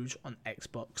be huge on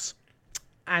Xbox?"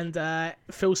 And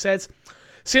Phil says,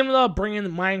 "Similar, bringing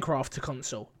Minecraft to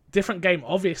console. Different game,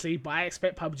 obviously, but I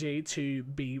expect PUBG to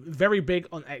be very big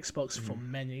on Xbox for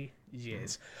many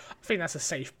years." I think that's a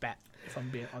safe bet, if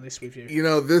I'm being honest with you.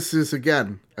 This is,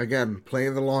 again,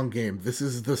 playing the long game. This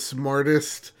is the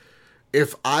smartest.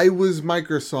 If I was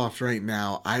Microsoft right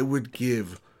now, I would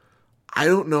give... I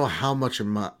don't know how much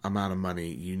amount of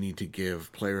money you need to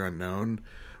give PlayerUnknown,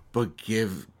 but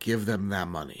give them that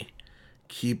money.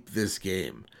 Keep this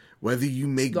game. Whether you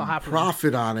make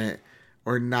profit on it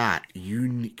or not,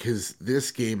 because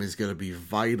this game is going to be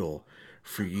vital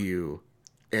for you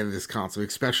and this console,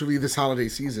 especially this holiday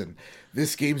season.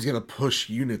 This game's going to push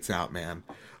units out, man.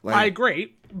 I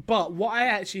agree, but what I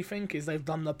actually think is they've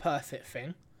done the perfect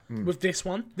thing with this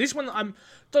one. This one,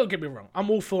 don't get me wrong, I'm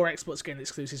all for Xbox getting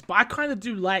exclusives, but I kind of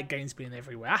do like games being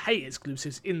everywhere. I hate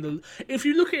exclusives if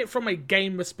you look at it from a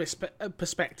gamer's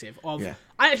perspective of,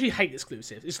 I actually hate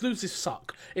exclusives. Exclusives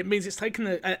suck. It means it's taken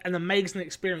an amazing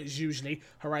experience, usually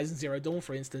Horizon Zero Dawn,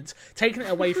 for instance, taking it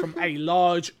away from a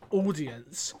large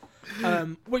audience,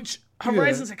 which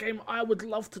Horizon's a game I would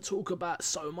love to talk about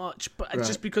so much, but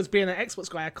just because being an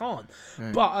Xbox guy, I can't.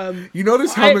 Right. But you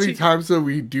notice how many times that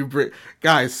we do break,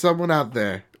 guys? Someone out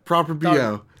there, proper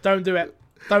BO. Don't do it.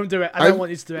 Don't do it. I don't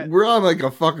want you to do it. We're on like a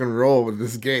fucking roll with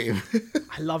this game.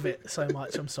 I love it so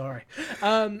much. I'm sorry.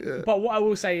 But what I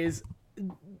will say is,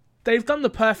 they've done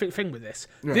the perfect thing with this.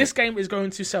 Right. This game is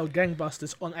going to sell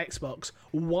gangbusters on Xbox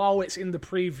while it's in the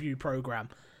preview program.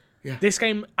 Yeah. This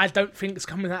game, I don't think is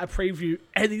coming out of preview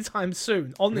anytime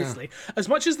soon, honestly. Yeah. As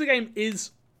much as the game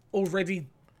is already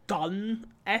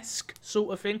done-esque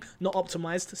sort of thing, not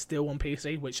optimized, still on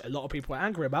PC, which a lot of people are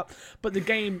angry about, but the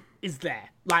game is there.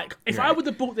 Like, if I would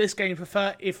have bought this game for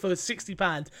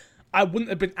 £60, I wouldn't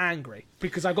have been angry,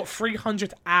 because I got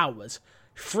 300 hours.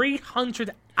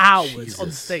 300 hours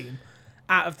on Steam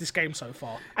out of this game so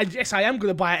far. And yes, I am going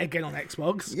to buy it again on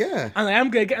Xbox. Yeah. And I am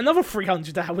going to get another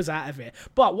 300 hours out of it.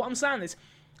 But what I'm saying is,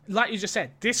 like you just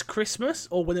said, this Christmas,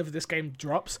 or whenever this game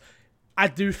drops, I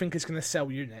do think it's going to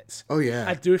sell units. Oh, yeah.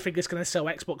 I do think it's going to sell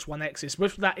Xbox One X's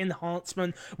with that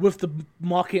enhancement, with the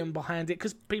marketing behind it,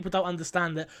 because people don't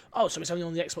understand that, oh, so it's only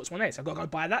on the Xbox One X. I've got to go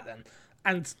buy that then.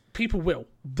 And people will.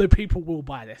 The people will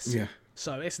buy this. Yeah.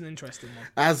 So it's an interesting one.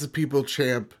 As the People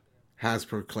Champ has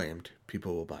proclaimed,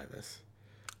 people will buy this.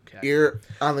 Okay. Ear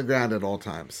on the ground at all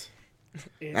times.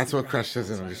 That's what Crush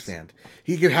doesn't understand.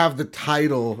 He could have the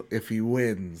title if he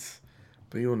wins,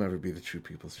 but he will never be the true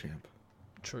People's Champ.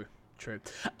 True.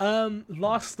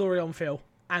 Last story on Phil,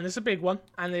 and it's a big one,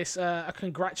 and it's a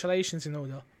congratulations in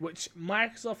order, which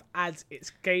Microsoft adds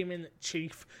its gaming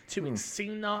chief to its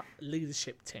senior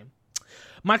leadership team.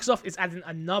 Microsoft is adding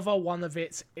another one of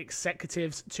its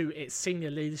executives to its senior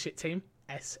leadership team,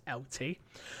 SLT,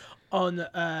 on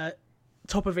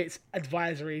top of its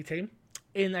advisory team,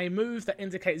 in a move that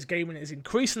indicates gaming is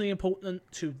increasingly important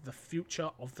to the future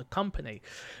of the company.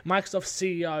 Microsoft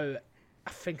CEO, I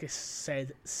think it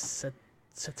said,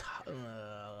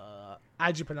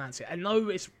 how do you pronounce it? I know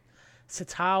it's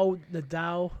Satya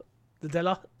Nadella.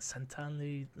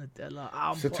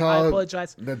 I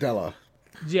apologize. Nadella.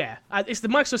 Yeah, it's the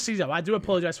Microsoft CEO. I do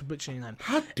apologize for butchering your name.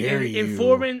 How dare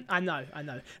you? I know.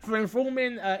 For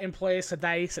informing employers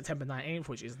today, September 19th,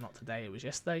 which is not today, it was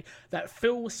yesterday, that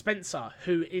Phil Spencer,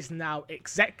 who is now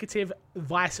Executive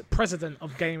Vice President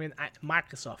of Gaming at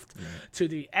Microsoft, to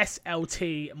the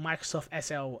SLT, Microsoft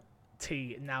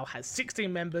SLT now has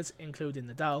 16 members, including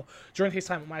Nadal. During his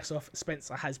time at Microsoft,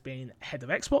 Spencer has been head of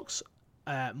Xbox,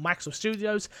 Microsoft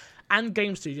Studios, and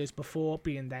Game Studios before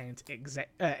being named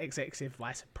Executive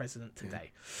Vice President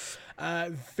today.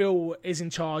 Phil is in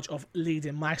charge of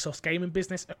leading Microsoft's gaming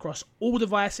business across all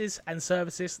devices and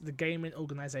services. The gaming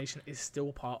organization is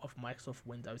still part of Microsoft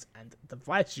Windows and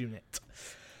Device Unit.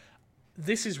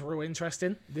 This is real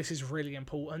interesting. This is really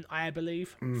important, I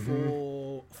believe,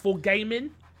 for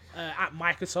gaming at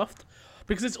Microsoft.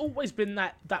 Because it's always been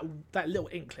that little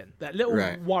inkling, that little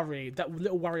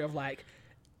worry of like,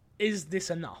 is this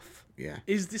enough? Yeah.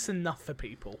 Is this enough for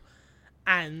people?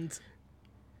 And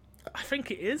I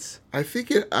think it is. I think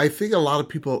a lot of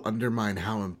people undermine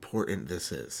how important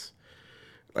this is.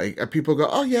 Like, people go,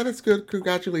 oh yeah, that's good,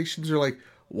 congratulations, or like,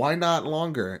 why not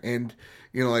longer? And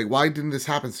like, why didn't this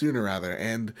happen sooner rather?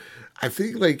 And I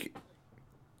think like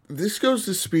this goes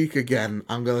to speak again.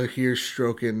 I'm gonna hear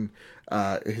stroking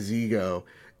his ego,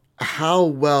 how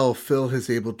well Phil is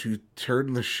able to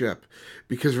turn the ship.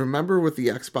 Because remember with the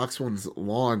Xbox One's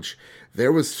launch,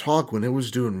 there was talk when it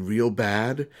was doing real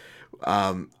bad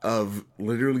of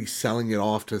literally selling it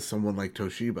off to someone like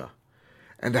Toshiba.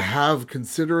 And to have,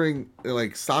 considering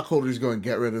like stockholders going,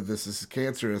 get rid of this is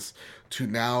cancerous, to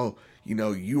now,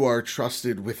 you are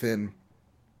trusted within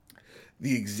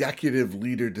the executive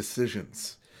leader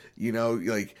decisions.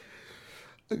 Like,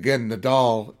 again,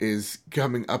 Nadal is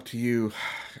coming up to you.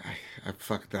 I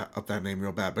fucked that name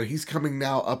real bad, but he's coming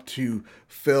now up to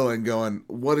Phil and going,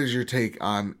 what is your take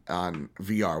on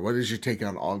VR? What is your take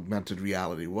on augmented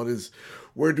reality?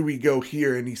 Where do we go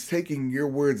here? And he's taking your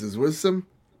words as wisdom.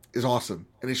 Is awesome.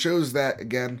 And it shows that,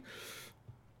 again,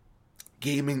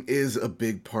 gaming is a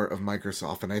big part of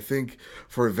Microsoft. And I think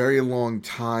for a very long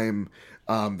time,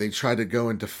 they tried to go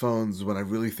into phones when I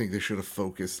really think they should have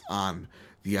focused on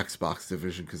the Xbox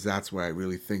division, because that's where I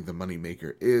really think the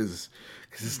moneymaker is.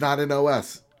 Because it's not an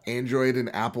OS. Android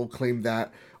and Apple claimed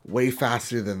that way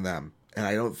faster than them. And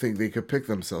I don't think they could pick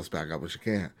themselves back up, which you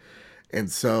can't. And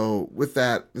so with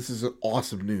that, this is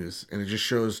awesome news. And it just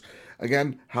shows,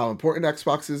 again, how important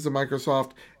Xbox is to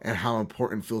Microsoft and how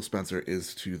important Phil Spencer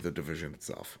is to the division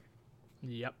itself.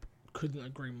 Yep. Couldn't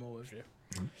agree more with you.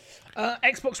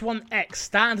 Xbox One X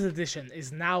Standard Edition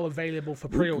is now available for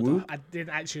pre-order. I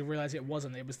didn't actually realize it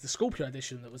wasn't. It was the Scorpio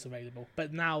Edition that was available.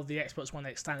 But now the Xbox One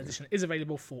X Standard Edition is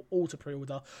available for all to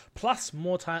pre-order, plus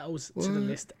more titles to the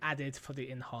list added for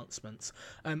the enhancements.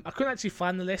 I couldn't actually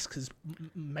find the list because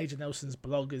Major Nelson's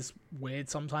blog is weird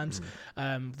sometimes,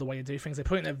 the way you do things. They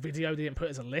put it in a video, they didn't put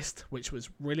it as a list, which was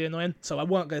really annoying. So I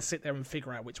weren't going to sit there and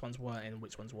figure out which ones were and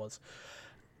which ones was.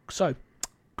 So,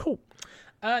 cool.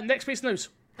 Next piece of news.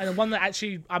 And the one that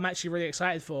I'm actually really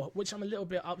excited for, which I'm a little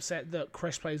bit upset that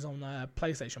Chris plays on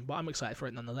PlayStation, but I'm excited for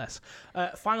it nonetheless.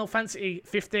 Final Fantasy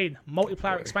 15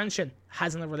 multiplayer expansion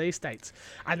has a release date,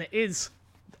 and it is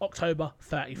October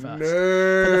 31st.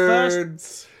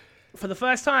 Nerds. For the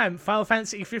first time, Final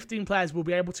Fantasy 15 players will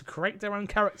be able to create their own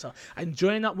character and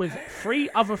join up with 3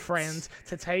 other friends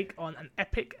to take on an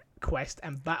epic quest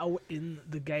and battle in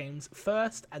the game's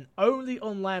first and only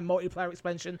online multiplayer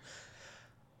expansion.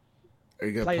 Are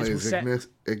you going to play as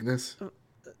Ignis?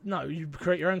 No, you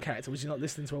create your own character. Was you not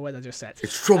listening to a word I just said?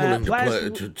 It's troubling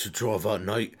to drive at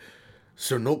night.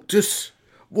 Sir Noctis,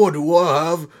 why do I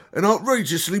have an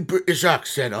outrageously British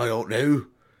accent? I don't know.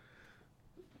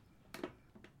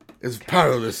 It's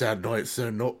perilous at night,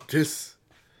 Sir Noctis.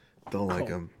 Don't like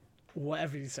him.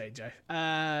 Whatever you say, Joe.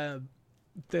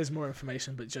 There's more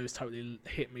information, but Joe's totally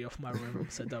hit me off my room,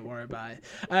 so don't worry about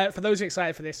it. For those who are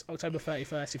excited for this, October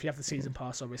 31st, if you have the season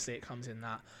pass, obviously it comes in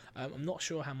that. I'm not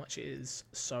sure how much it is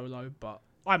solo, but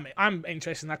I'm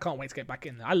interested and I can't wait to get back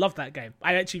in there. I love that game.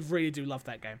 I actually really do love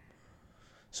that game.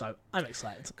 So, I'm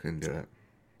excited. Couldn't do it.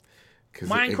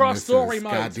 Minecraft story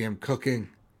mode. Goddamn cooking.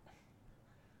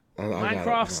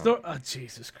 Minecraft story. Oh,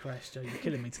 Jesus Christ, Joe, you're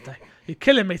killing me today. You're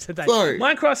killing me today. Sorry.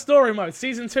 Minecraft story mode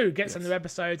season 2 gets a new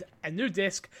episode, a new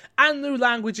disc, and new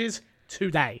languages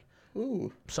today.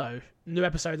 Ooh. So, new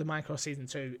episode of Minecraft season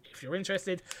 2. If you're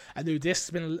interested, a new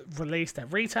disc has been released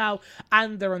at retail,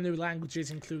 and there are new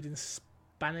languages, including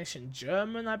Spanish and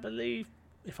German, I believe,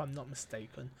 if I'm not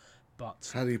mistaken. But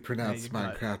how do you pronounce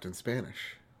Minecraft in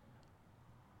Spanish?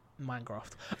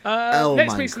 Minecraft.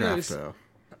 Next piece of news.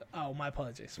 Oh, my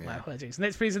apologies. My apologies.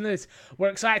 Next piece of news. We're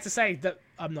excited to say that...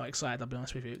 I'm not excited, I'll be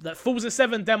honest with you. That Forza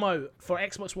 7 demo for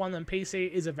Xbox One and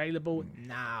PC is available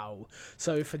now.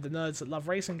 So for the nerds that love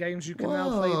racing games, you can now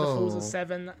play the Forza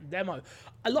 7 demo.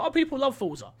 A lot of people love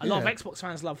Forza. A lot of Xbox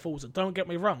fans love Forza. Don't get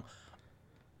me wrong.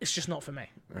 It's just not for me.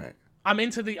 Right. I'm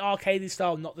into the arcadey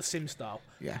style, not the sim style.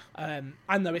 Yeah.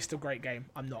 I know it's still a great game.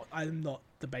 I'm not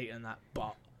debating that,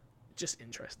 but... Just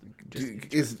interesting.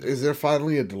 Is there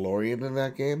finally a DeLorean in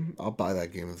that game? I'll buy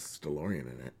that game with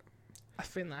DeLorean in it. I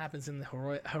think that happens in the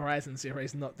Horizon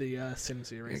series, not the Sim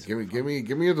series. Yeah, give me a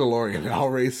DeLorean and I'll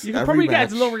race. You can probably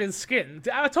get a DeLorean skin.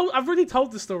 I've really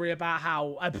told the story about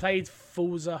how I played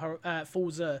Forza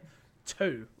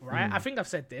 2, right? I think I've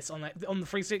said this on the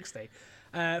 360.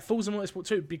 Forza Motorsport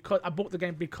 2 because I bought the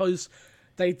game because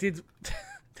they did.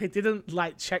 They didn't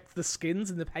check the skins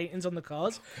and the paintings on the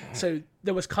cars, so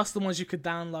there was custom ones you could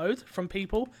download from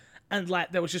people, and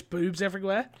there was just boobs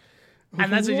everywhere.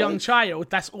 And as a young child,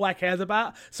 that's all I cared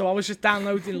about. So I was just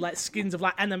downloading skins of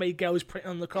anime girls printed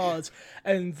on the cars,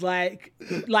 and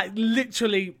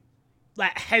literally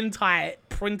hentai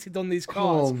printed on these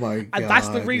cars. Oh my god! And that's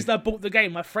the reason I bought the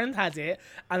game. My friend had it,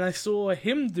 and I saw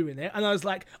him doing it, and I was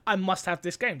like, I must have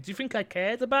this game. Do you think I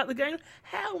cared about the game?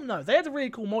 Hell no. They had a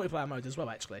really cool multiplayer mode as well,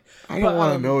 actually. I don't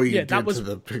want to know what you did to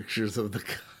the pictures of the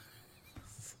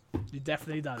cars. You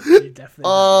definitely don't. You definitely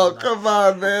don't. Come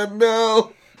on, man,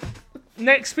 no.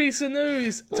 Next piece of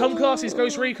news. Tom Clancy's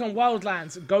Ghost Recon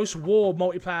Wildlands Ghost War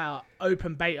multiplayer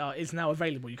open beta is now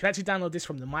available. You can actually download this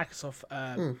from the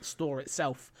Microsoft store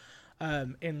itself.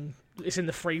 It's in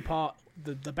the free part.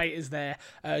 The beta is there.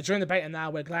 During the beta now,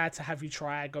 we're glad to have you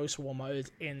try Ghost War mode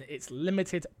in its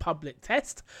limited public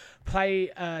test.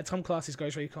 Play Tom Clancy's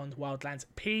Ghost Recon Wildlands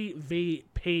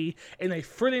PvP in a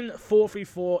thrilling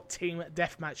 4v4 team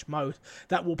deathmatch mode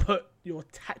that will put your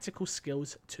tactical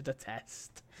skills to the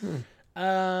test.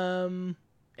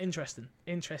 Interesting.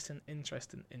 Next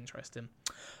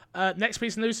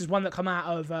piece of news is one that come out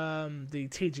of the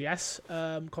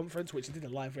TGS conference, which I did a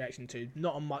live reaction to.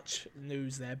 Not on much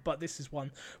news there, but this is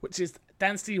one, which is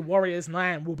Dynasty Warriors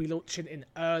 9 will be launching in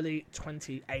early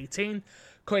 2018.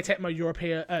 Koei Tecmo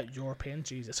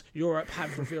Europe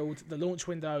have revealed the launch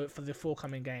window for the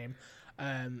forthcoming game,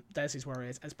 Dynasty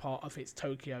Warriors, as part of its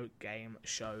Tokyo Game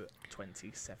Show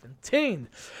 2017.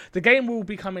 The game will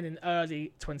be coming in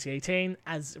early 2018,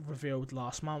 as revealed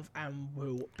last month, and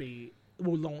will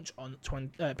launch on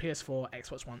PS4,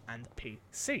 Xbox One, and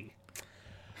PC.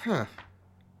 Huh.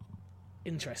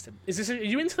 Interesting. Are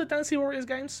you into the Dynasty Warriors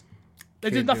games? They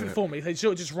did nothing for me. They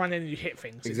sort of just run in and you hit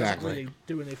things. Exactly. It doesn't really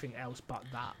do anything else but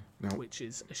that, which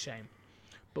is a shame.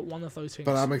 But one of those things...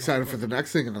 But I'm excited for the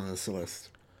next thing on this list.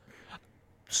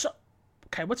 So,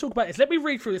 okay, we'll talk about this. Let me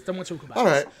read through this, then we'll talk about this. All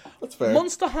right, that's fair.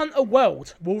 Monster Hunter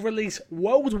World will release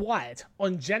worldwide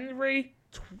on January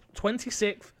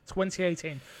 26th,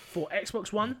 2018 for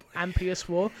Xbox One and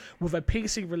PS4, with a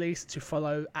PC release to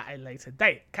follow at a later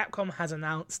date. Capcom has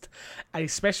announced a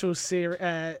special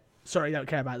series Sorry, don't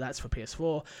care about that. That's for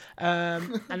PS4.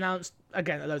 Announced,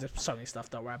 again, a load of Sony stuff.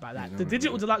 Don't worry about that. The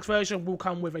digital deluxe version will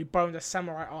come with a bonus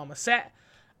samurai armor set,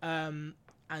 and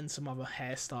some other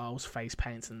hairstyles, face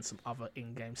paints, and some other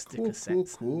in-game sticker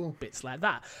sets, bits like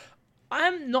that. I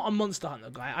am not a Monster Hunter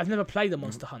guy. I've never played a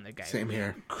Monster Hunter game. Same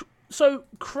here. So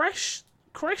Kresh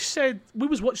said, we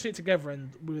was watching it together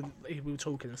and we were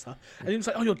talking and stuff, and he was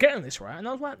like, "Oh, you're getting this, right?" And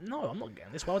I was like, "No, I'm not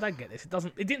getting this. Why would I get this?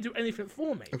 It didn't do anything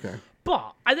for me." Okay.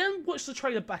 But I then watched the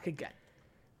trailer back again,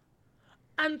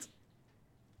 and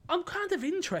I'm kind of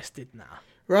interested now.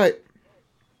 Right.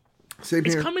 Same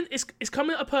here. It's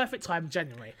coming at a perfect time,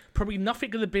 January. Probably nothing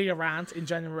going to be around in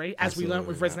January, as we learned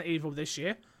with Resident Evil this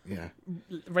year. Yeah.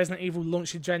 Resident Evil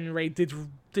launched in January, did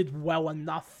well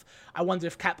enough. I wonder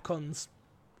if Capcom's...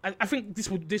 I think this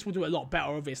will do a lot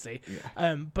better, obviously.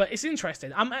 Yeah. But it's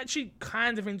interesting. I'm actually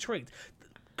kind of intrigued.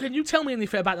 Can you tell me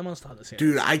anything about the Monster Hunter series?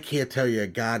 Dude, I can't tell you a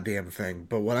goddamn thing,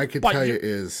 but what I can tell you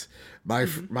is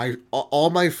all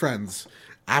my friends,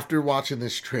 after watching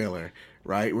this trailer,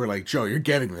 right, were like, "Joe, you're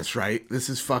getting this, right? This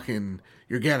is fucking...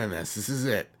 You're getting this. This is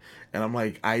it." And I'm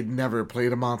like, I never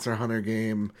played a Monster Hunter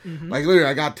game. Like, literally,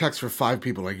 I got texts from 5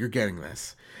 people like, "You're getting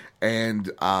this." And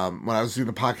when I was doing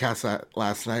the podcast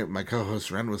last night, my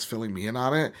co-host Ren was filling me in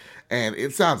on it, and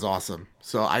it sounds awesome.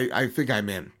 So I think I'm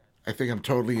in. I think I'm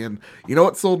totally in. You know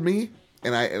what sold me?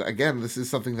 And again, this is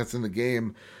something that's in the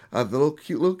game. The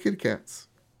cute little kitty cats.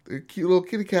 They're cute little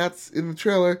kitty cats in the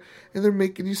trailer, and they're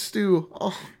making you stew.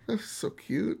 Oh, that's so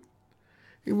cute.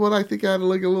 Even one, I think I had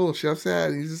like a little chef's hat,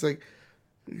 and he's just like,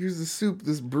 "Here's the soup,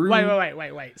 this brew."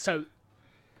 Wait.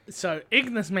 So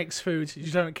Ignis makes food,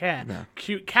 you don't care. No.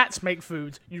 Cute cats make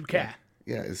food, you care.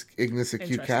 Yeah, is Ignis a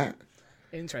cute cat?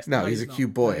 Interesting. No, he's a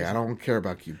cute boy. I don't care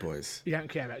about cute boys. You don't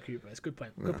care about cute boys. Good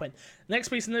point. Good point. Next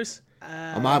piece of news.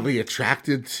 I'm oddly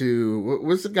attracted to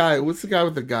what's the guy with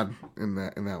the gun in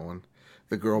that one?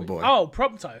 The girl boy. Oh,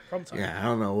 Prompto. Yeah, I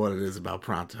don't know what it is about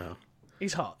Pronto.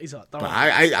 He's hot. Don't But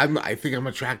I think I'm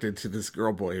attracted to this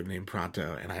girl boy named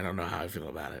Pronto, and I don't know how I feel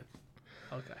about it.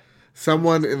 Okay.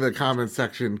 Someone in the comment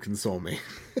section console me.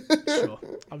 Sure.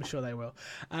 I'm sure they will.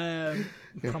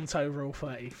 Prompto Rule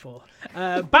 34.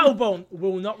 Battleborn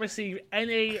will not receive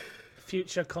any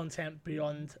future content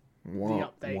beyond the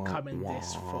update coming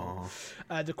this fall.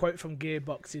 The quote from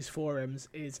Gearbox's forums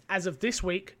is, "As of this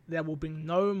week, there will be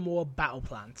no more battle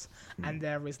plans, and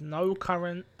there is no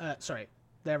current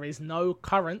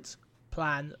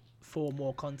plan for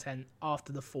more content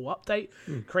after the full update."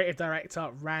 Creative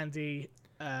director Randy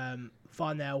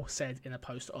Varnell said in a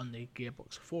post on the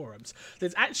Gearbox forums.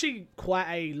 There's actually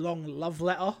quite a long love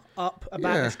letter up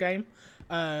about this game,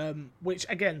 which,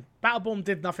 again, Battleborn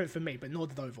did nothing for me, but nor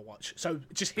did Overwatch. So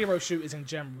just hero shooters in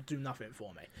general do nothing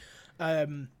for me.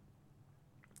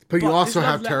 But you also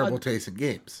have terrible taste in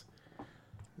games.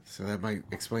 So that might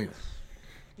explain it.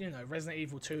 You know, Resident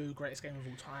Evil 2, greatest game of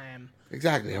all time.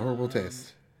 Exactly, horrible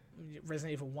taste.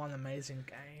 Resident Evil 1, amazing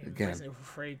game. Again, Resident Evil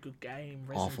 3, good game.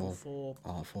 Resident Evil 4,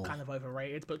 awful. Kind of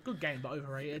overrated, but good game, but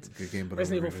overrated. Good game, but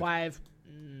Resident overrated.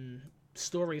 Evil 5,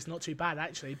 story is not too bad,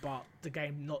 actually, but the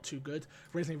game not too good.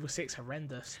 Resident Evil 6,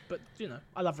 horrendous. But, you know,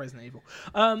 I love Resident Evil.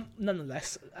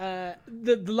 Nonetheless,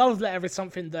 the love letter is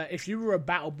something that if you were a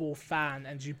Battleborn fan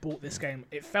and you bought this game,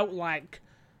 it felt like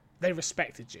they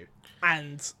respected you.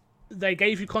 And they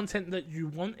gave you content that you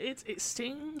wanted, it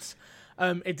seems.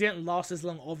 It didn't last as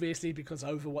long, obviously, because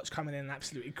Overwatch coming in and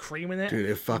absolutely creaming it. Dude,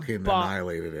 it fucking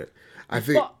annihilated it. I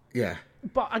think, yeah.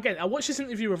 But again, I watched this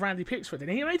interview with Randy Pitchford,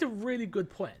 and he made a really good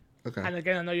point. Okay. And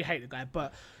again, I know you hate the guy,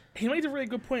 but he made a really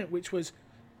good point, which was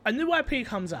a new IP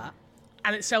comes out,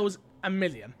 and it sells 1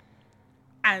 million.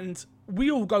 And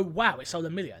we all go, wow, it sold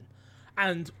 1 million.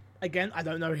 And again, I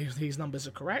don't know if these numbers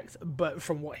are correct, but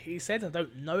from what he said, I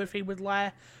don't know if he would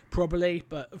lie, probably,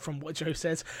 but from what Joe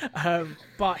says.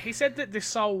 But he said that this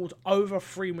sold over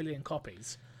 3 million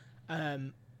copies.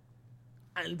 And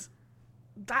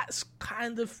that's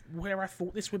kind of where I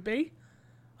thought this would be.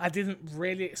 I didn't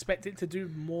really expect it to do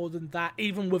more than that,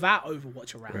 even without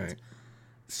Overwatch around. Right.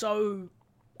 So,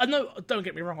 I know, don't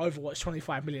get me wrong, Overwatch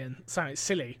 25 million sounds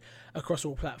silly across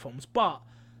all platforms, but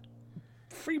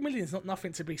 3 million is not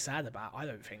nothing to be sad about, I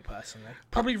don't think, personally.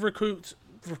 Probably recouped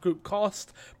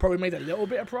cost, probably made a little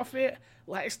bit of profit.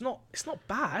 Like, it's not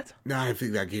bad. No, I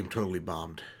think that game totally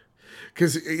bombed.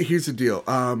 Because here's the deal.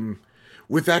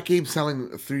 With that game selling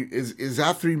is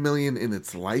that 3 million in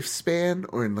its lifespan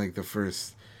or in like the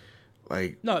first,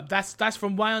 like? No, that's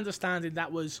from my understanding.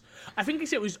 That was, I think he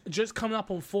said it was just coming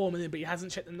up on 4 million, but he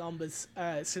hasn't checked the numbers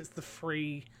since the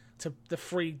free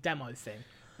demo thing.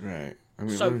 Right. I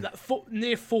mean, so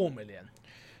near 4 million.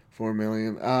 4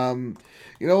 million.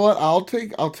 You know what? I'll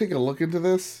take a look into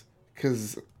this.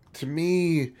 because to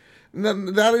me,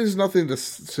 that is nothing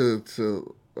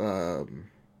to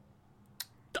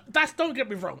That's, don't get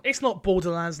me wrong. It's not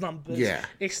Borderlands numbers. Yeah.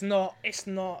 It's not.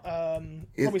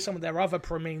 Probably some of their other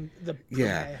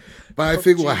yeah. But I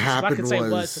think what happened I could say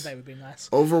was words today would be nice.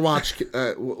 Overwatch.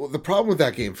 The problem with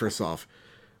that game, first off,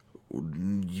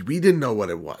 we didn't know what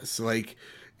it was. Like,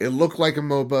 it looked like a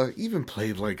MOBA, even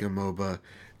played like a MOBA.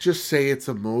 Just say it's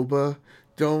a MOBA.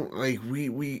 Don't like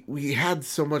we had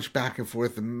so much back and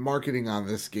forth. The marketing on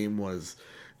this game was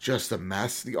just a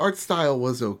mess. The art style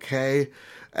was okay.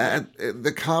 And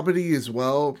the comedy as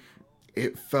well,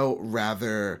 it felt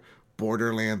rather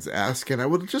Borderlands-esque, and I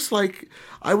would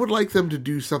like them to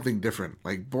do something different.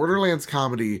 Like, Borderlands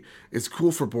comedy is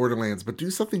cool for Borderlands, but do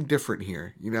something different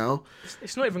here, you know?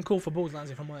 It's not even cool for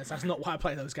Borderlands, if I'm honest. That's not why I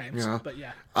play those games. Yeah. But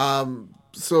yeah.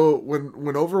 So when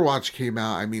Overwatch came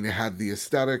out, I mean, it had the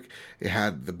aesthetic, it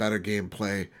had the better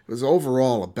gameplay. It was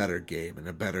overall a better game and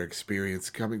a better experience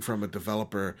coming from a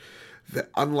developer that,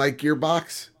 unlike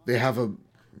Gearbox, they have a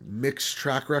mixed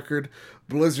track record.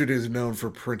 Blizzard is known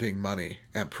for printing money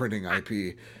and printing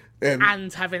IP.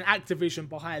 And having Activision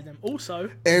behind them also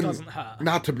doesn't hurt.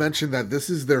 Not to mention that this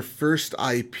is their first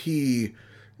IP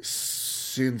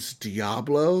since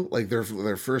Diablo. Like, their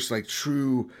first, like,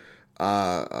 true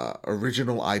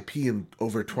original IP in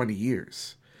over 20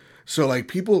 years. So, like,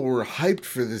 people were hyped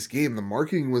for this game. The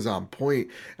marketing was on point.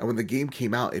 And when the game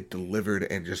came out, it delivered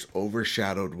and just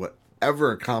overshadowed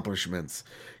whatever accomplishments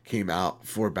came out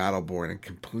for Battleborn and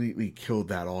completely killed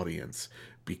that audience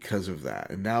because of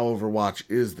that. And now Overwatch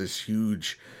is this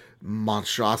huge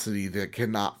monstrosity that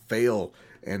cannot fail,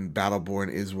 and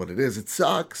Battleborn is what it is. It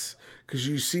sucks because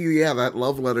you see, that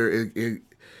love letter,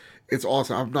 it's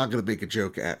awesome. I'm not going to make a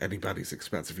joke at anybody's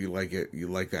expense. If you like it, you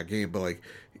like that game. But, like,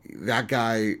 that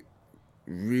guy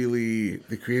really,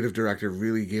 the creative director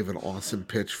really gave an awesome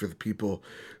pitch for the people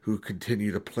who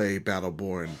continue to play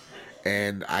Battleborn.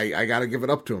 And I got to give it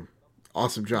up to him.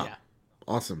 Awesome job. Yeah.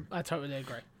 Awesome. I totally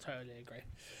agree.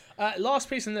 Last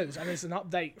piece of news, and it's an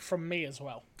update from me as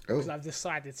well, because I've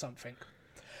decided something.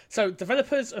 So,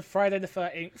 developers of Friday the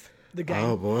 13th, the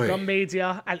game, Gun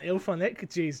Media and Illfonic,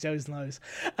 jeez, Joe's knows,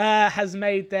 has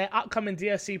made their upcoming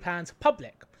DLC plans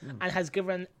public and has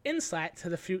given insight to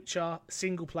the future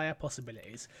single-player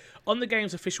possibilities. On the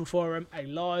game's official forum, a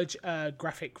large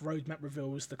graphic roadmap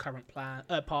reveals the current path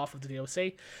of the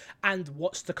DLC and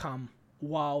what's to come.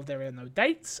 While there are no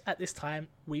dates at this time,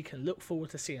 we can look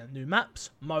forward to seeing new maps,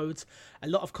 modes, a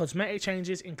lot of cosmetic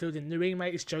changes, including new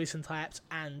inmates, Jason types,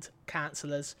 and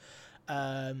cancellers,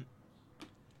 and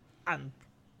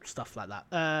stuff like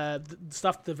that.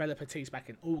 Stuff the developer teased back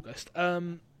in August.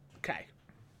 Okay.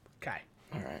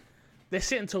 All right. Let's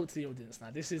sit and talk to the audience now.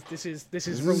 This is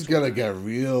gonna get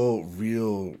real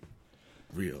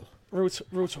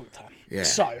talk time. Yeah.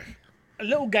 So, a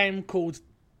little game called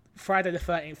Friday the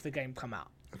 13th, the game come out.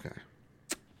 Okay.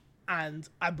 And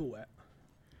I bought it.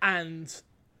 And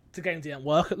the game didn't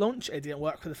work at launch. It didn't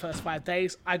work for the first 5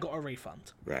 days. I got a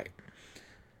refund. Right.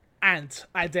 And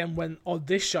I then went on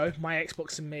this show, My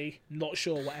Xbox and Me, not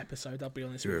sure what episode, I'll be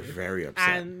honest with you. You were very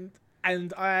upset.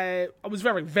 And I was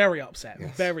very, very upset.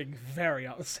 Yes. Very, very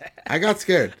upset. I got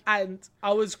scared. And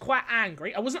I was quite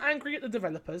angry. I wasn't angry at the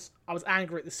developers. I was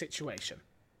angry at the situation.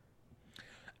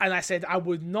 And I said I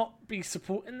would not be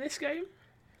supporting this game,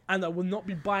 and I will not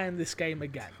be buying this game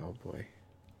again. Oh, boy.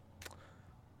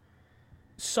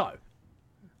 So,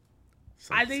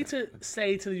 I need to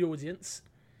say to the audience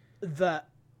that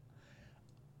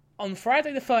on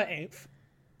Friday the 13th,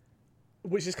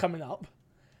 which is coming up,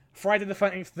 Friday the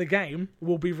 13th, the game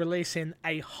will be releasing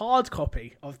a hard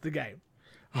copy of the game.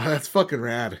 Oh, that's fucking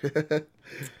rad.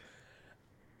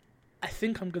 I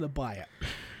think I'm going to buy it.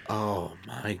 Oh,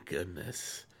 my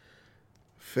goodness.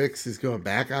 Fix is going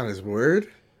back on his word?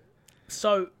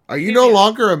 So, are you no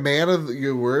longer a man of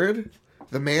your word?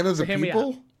 The man of the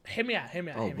people? Hear me out.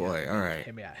 Oh, boy. All right.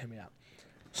 Hear me out.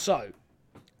 So,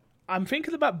 I'm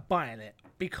thinking about buying it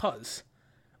because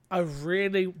I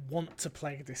really want to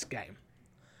play this game.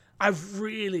 I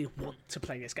really want to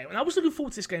play this game. And I was looking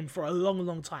forward to this game for a long,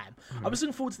 long time. Mm-hmm. I was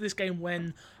looking forward to this game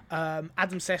when Adam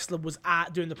Sessler was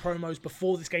doing the promos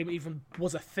before this game even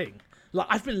was a thing. Like,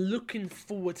 I've been looking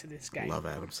forward to this game. Love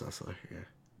Adam Sessler,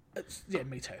 yeah. Yeah,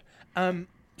 me too.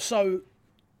 So,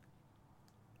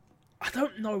 I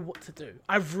don't know what to do.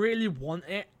 I really want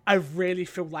it. I really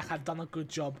feel like I've done a good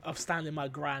job of standing my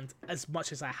ground as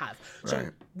much as I have. So,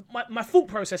 right. my thought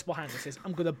process behind this is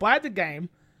I'm going to buy the game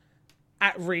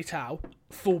at retail,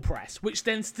 full price, which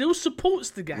then still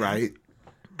supports the game. Right.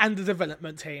 And the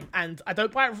development team. And I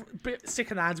don't buy it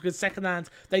second hand because second hand,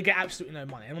 they get absolutely no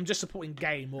money. And I'm just supporting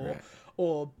game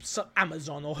or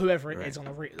Amazon or whoever it is on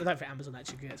I don't think Amazon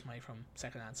actually gets money from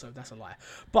secondhand, so that's a lie.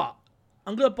 But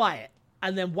I'm gonna buy it,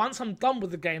 and then once I'm done with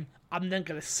the game, I'm then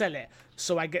gonna sell it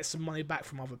so I get some money back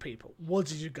from other people. What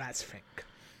did you guys think?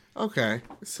 Okay,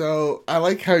 so I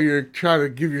like how you're trying to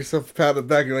give yourself a pat on the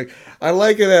back. You're like, I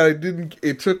like it that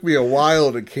it took me a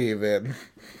while to cave in.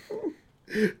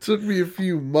 It took me a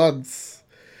few months.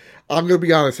 I'm gonna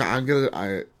be honest.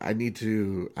 I need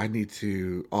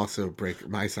to also break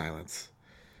my silence,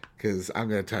 because I'm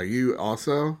gonna tell you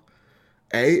also.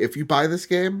 If you buy this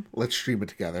game, let's stream it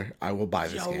together. I will buy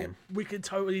this game. We can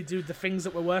totally do the things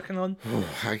that we're working on.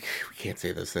 We can't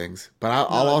say those things, but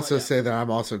I'll also say that I'm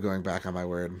also going back on my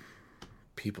word.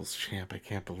 People's champ. I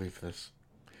can't believe this.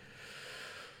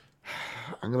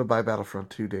 I'm gonna buy Battlefront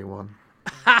 2 day one.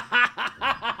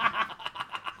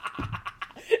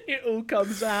 It all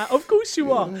comes out. Of course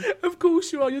you are. Of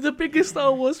course you are. You're the biggest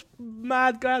Star Wars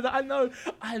mad guy that I know.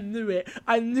 I knew it.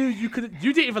 I knew you could.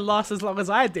 You didn't even last as long as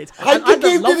I did. The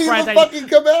game didn't even fucking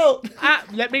come out.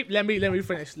 Let me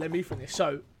finish.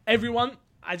 So everyone,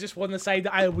 I just want to say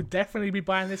that I would definitely be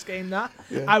buying this game now.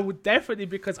 Yeah. I would definitely,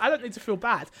 because I don't need to feel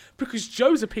bad, because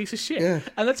Joe's a piece of shit. Yeah.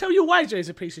 And I'll tell you why Joe's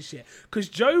a piece of shit. Because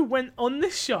Joe went on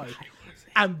this show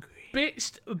and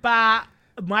bitched about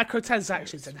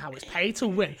microtransactions and how it's pay to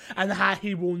win and how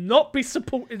he will not be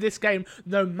supporting this game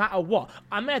no matter what.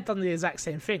 I may have done the exact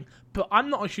same thing, but I'm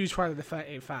not a huge Friday the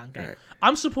 13th fan game. Right.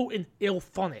 I'm supporting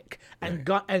Ilphonic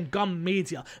and Gun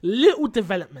Media, little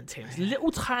development teams,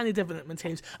 little tiny development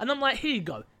teams, and I'm like, here you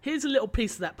go. Here's a little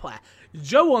piece of that pie.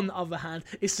 Joe, on the other hand,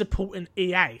 is supporting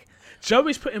EA. Joe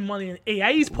is putting money in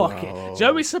EA's pocket. Whoa.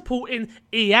 Joe is supporting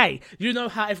EA. You know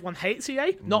how everyone hates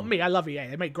EA? Not me. I love EA.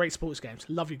 They make great sports games.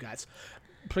 Love you guys.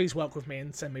 Please work with me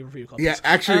and send me review copies. Yeah,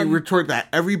 actually, retort that.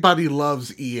 Everybody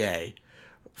loves EA.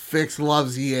 Fix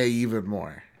loves EA even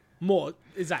more. More,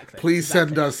 exactly. Please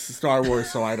send us Star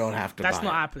Wars so I don't have to buy it. That's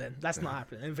not happening. That's not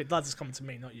happening. If it does, it's coming to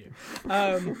me, not you.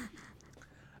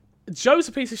 Joe's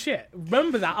a piece of shit.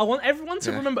 Remember that. I want everyone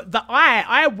to remember that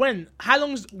I went.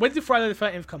 When did Friday the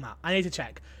 13th come out? I need to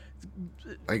check.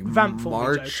 Like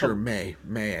March or May.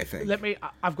 May, I think.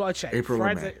 I've got to check. April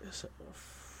Friday, or May.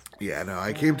 Yeah, no,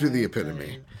 I came to the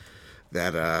epitome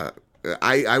that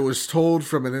I was told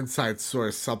from an inside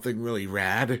source something really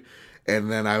rad,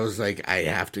 and then I was like, I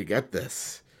have to get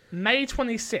this. May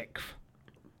 26th.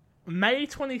 May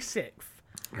 26th.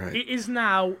 Right. It is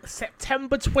now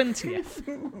September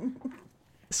 20th.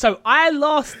 So I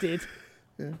lasted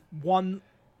 1,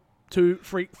 2,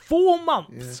 3, 4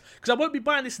 months. Because I won't be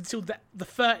buying this until the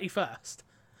 31st.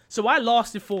 So I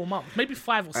lasted 4 months. Maybe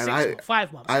 5 or 6 months.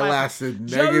 5 months. I lasted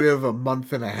negative a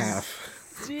month and a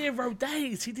half. 0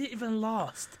 days. He didn't even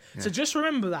last. Yeah. So just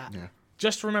remember that. Yeah.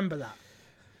 Just remember that.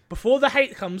 Before the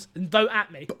hate comes, and don't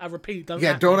at me. I repeat, don't at me.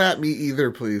 Yeah, don't at me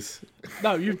either, please.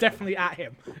 No, you definitely at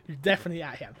him. You definitely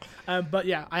at him. But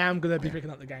yeah, I am going to be picking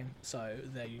up the game. So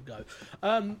there you go.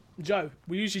 Joe,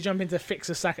 we usually jump into Fix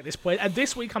a Sack at this point. And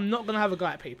this week, I'm not going to have a go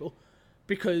at people,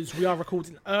 because we are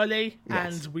recording early,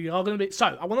 and we are going to be... So,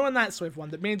 I want to announce to everyone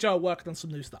that me and Joe are working on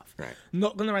some new stuff. Right.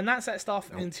 Not going to announce that stuff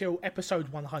until episode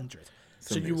 100.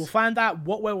 So you will find out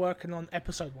what we're working on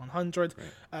episode 100.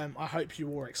 Right. I hope you're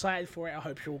all excited for it. I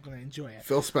hope you're all going to enjoy it.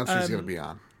 Phil Spencer's going to be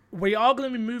on. We are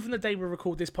going to be moving the day we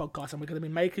record this podcast, and we're going to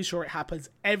be making sure it happens.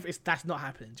 That's not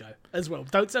happening, Joe, as well.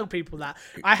 Don't tell people that.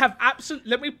 I have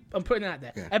absolutely... I'm putting it out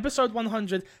there. Yeah. Episode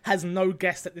 100 has no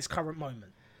guest at this current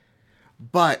moment.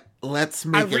 But let's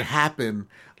make it happen.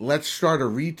 Let's start a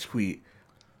retweet.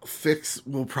 Fix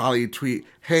will probably tweet,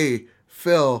 hey,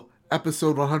 Phil...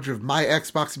 Episode 100 of My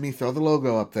Xbox and Me, throw the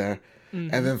logo up there, and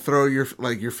then throw your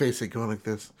face going like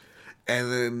this,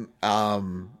 and then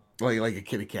like a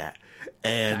kitty cat,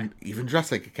 and even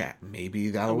dress like a cat.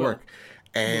 Maybe that'll work,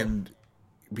 and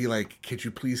be like, could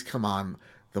you please come on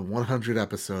the 100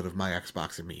 episode of My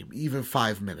Xbox and Me? Even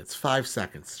 5 minutes, 5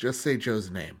 seconds. Just say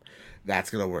Joe's name. That's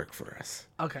gonna work for us.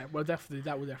 Okay, well, that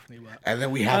will definitely work. And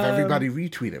then we have everybody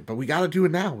retweet it, but we got to do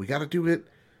it now. We got to do it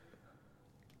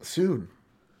soon.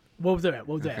 We'll do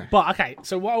it. But, okay,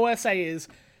 so what I want to say is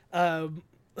that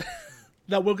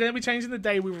we're going to be changing the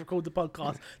day we record the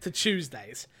podcast to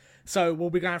Tuesdays. So we'll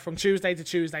be going from Tuesday to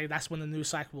Tuesday. That's when the new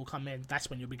cycle will come in.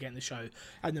 That's when you'll be getting the show.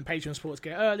 And then Patreon Sports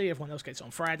get early. Everyone else gets it on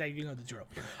Friday. You know the drill.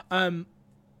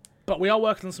 But we are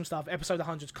working on some stuff. Episode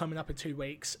 100 is coming up in 2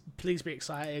 weeks. Please be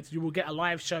excited. You will get a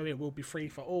live show. It will be free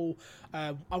for all.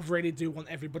 I really do want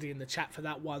everybody in the chat for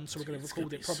that one. So we're going to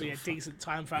record it probably a decent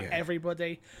time for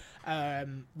everybody.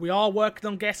 We are working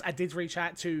on guests. I did reach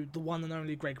out to the one and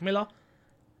only Greg Miller.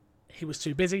 He was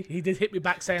too busy. He did hit me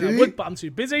back saying I would, but I'm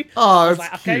too busy. Oh, I was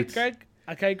like, okay, Greg,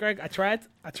 Okay, Greg, I tried.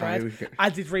 I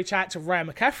did reach out to Ryan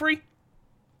McCaffrey.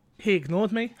 He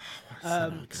ignored me.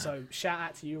 So shout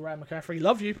out to you, Ryan McCaffrey.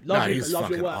 Love you. Love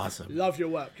your work. Awesome. Love your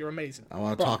work. You're amazing. I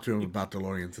want to talk to him about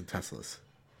DeLoreans and Teslas.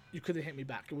 You could have hit me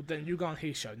back. Well, then you go on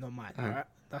his show, not mine. All right?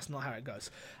 That's not how it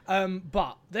goes.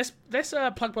 But let's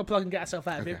plug by plug and get ourselves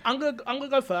out of here. I'm gonna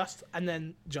go first, and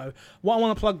then Joe. What I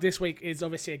want to plug this week is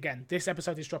obviously again this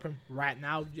episode is dropping right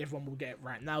now. Everyone will get it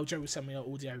right now. Joe will send me an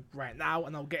audio right now,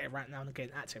 and I'll get it right now and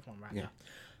get an active one right now.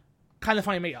 Kind of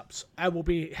funny meetups. I will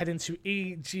be heading to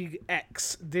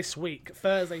EGX this week,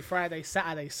 Thursday, Friday,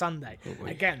 Saturday, Sunday.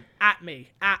 Again, at me,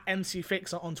 at MC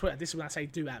Fixer on Twitter. This is when I say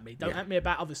do at me. Don't at me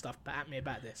about other stuff, but at me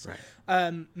about this.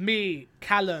 Right. Me,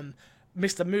 Callum,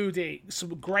 Mr. Moody, some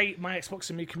great My Xbox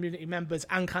and Me community members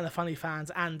and Kind of Funny fans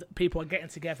and people are getting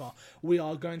together. We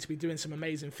are going to be doing some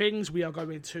amazing things. We are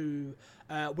going to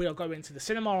the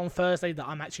cinema on Thursday that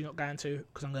I'm actually not going to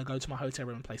because I'm going to go to my hotel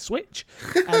room and play Switch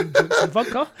and drink some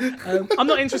vodka. I'm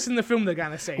not interested in the film they're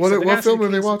going to see. What film are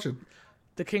they watching?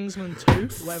 The Kingsman 2,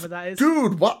 whatever that is.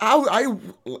 Dude,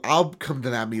 I'll come to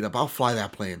that meetup. I'll fly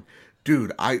that plane.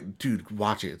 Dude,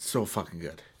 watch it. It's so fucking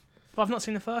good. But I've not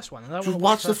seen the first one. Just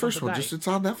watch the first one. It's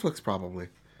on Netflix probably.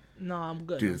 No, I'm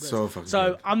good. Dude, it's so fucking good.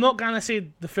 So I'm not going to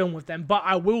see the film with them, but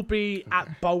I will be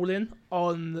at bowling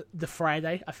on the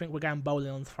Friday. I think we're going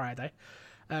bowling on Friday,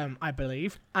 I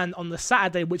believe. And on the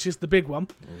Saturday, which is the big one,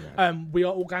 we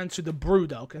are all going to the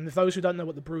Brewdog. And if those who don't know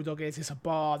what the Brewdog is, it's a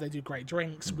bar. They do great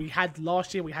drinks.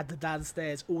 Last year, we had the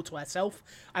downstairs all to ourselves.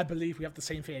 I believe we have the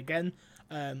same thing again.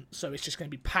 So it's just going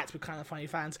to be packed with Kind of Funny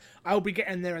fans. I'll be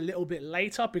getting there a little bit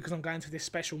later because I'm going to this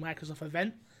special Microsoft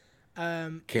event.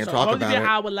 Can't so talk I'll about only be it. an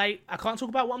hour late. I can't talk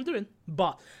about what I'm doing,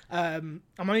 but I'm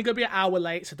only going to be an hour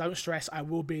late, so don't stress. I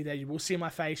will be there. You will see my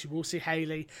face. You will see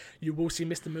Haley. You will see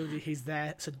Mr. Moody. He's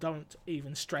there, so don't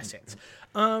even stress it.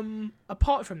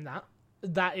 Apart from that,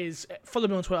 that is, follow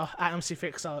me on Twitter at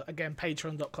MCFixer, again,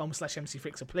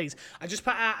 patreon.com/MCFixer, please. I just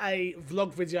put out a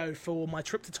vlog video for my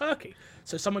trip to Turkey,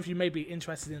 so some of you may be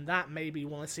interested in that, maybe you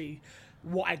want to see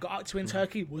what I got up to in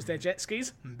Turkey. Was there jet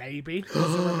skis? Maybe.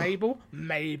 Was there a Mabel?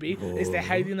 Maybe. Is there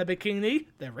Haley in a bikini?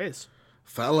 There is.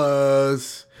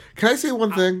 Fellas, can I say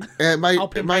one thing? I'll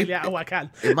pimp Haley out. I can.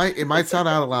 It might sound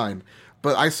out of line,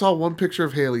 but I saw one picture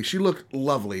of Haley. She looked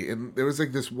lovely, and there was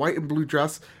like this white and blue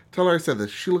dress. Tell her I said this.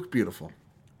 She looked beautiful.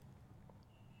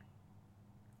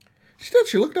 She did.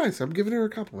 She looked nice. I'm giving her a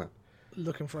compliment.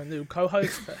 Looking for a new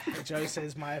co-host. Joe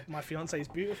says my fiance is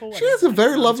beautiful. She is a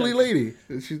very lovely lady.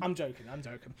 I'm joking.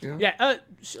 Yeah.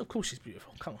 Of course she's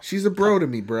beautiful. Come on. She's a bro to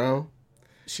me, bro.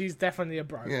 She's definitely a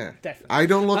bro. Yeah. Definitely. I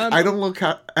don't look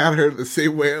at her the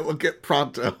same way I look at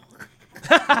Pronto.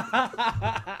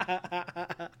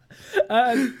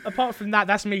 Apart from that,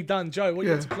 that's me done. Joe, what do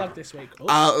you want to plug this week?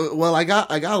 Well, I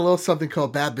got a little something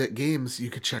called Bad Bit Games you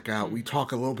could check out. We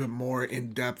talk a little bit more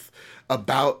in depth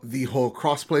about the whole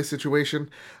crossplay situation.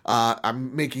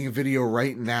 I'm making a video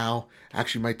right now.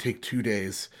 Actually, might take 2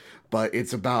 days, but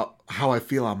it's about how I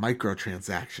feel on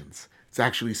microtransactions. It's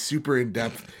actually super in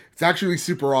depth. It's actually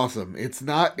super awesome. It's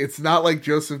not like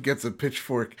Joseph gets a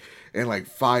pitchfork and like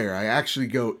fire. I actually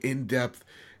go in depth.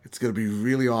 It's going to be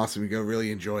really awesome. You're going to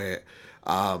really enjoy it.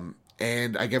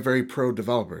 And I get very pro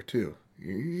developer too.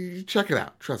 You check it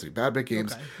out. Trust me. Bad Bit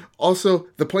Games. Okay. Also,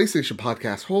 the PlayStation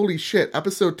podcast. Holy shit.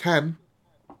 Episode 10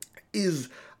 is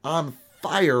on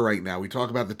fire right now. We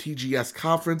talk about the TGS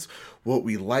conference, what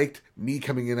we liked, me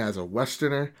coming in as a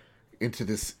Westerner into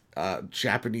this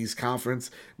Japanese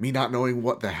conference, me not knowing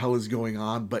what the hell is going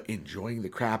on, but enjoying the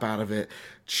crap out of it.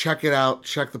 Check it out.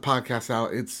 Check the podcast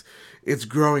out. It's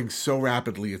growing so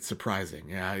rapidly. It's surprising.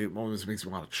 Yeah, it almost makes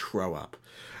me want to throw up.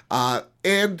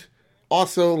 And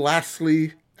also,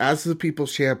 lastly, as the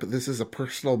People's Champ, this is a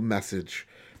personal message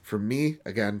from me,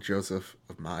 again, Joseph,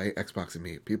 of my Xbox and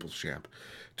Me, People's Champ,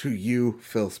 to you,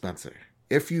 Phil Spencer.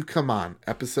 If you come on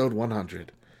episode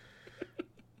 100,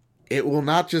 it will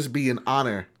not just be an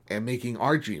honor and making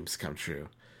our dreams come true.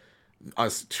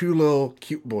 Us two little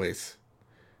cute boys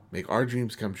make our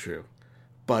dreams come true.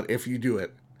 But if you do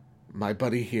it, my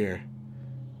buddy here,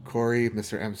 Corey,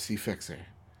 Mr. MC Fixer,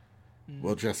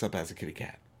 will dress up as a kitty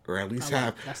cat. Or at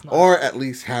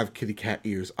least have kitty cat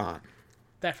ears on.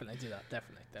 Definitely do that.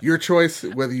 Definitely. Your choice,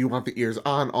 whether you want the ears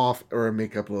on, off, or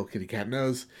make up a little kitty cat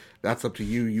nose. That's up to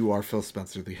you. You are Phil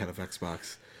Spencer, the head of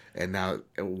Xbox, and now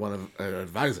one of an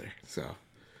advisor. So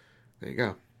there you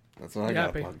go. That's all I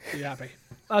got to plug. You happy?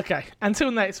 Okay. Until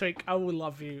next week, I will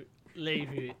love you,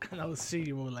 leave you, and I will see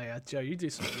you all later. Joe, you do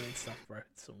some weird stuff, bro.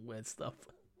 Some weird stuff.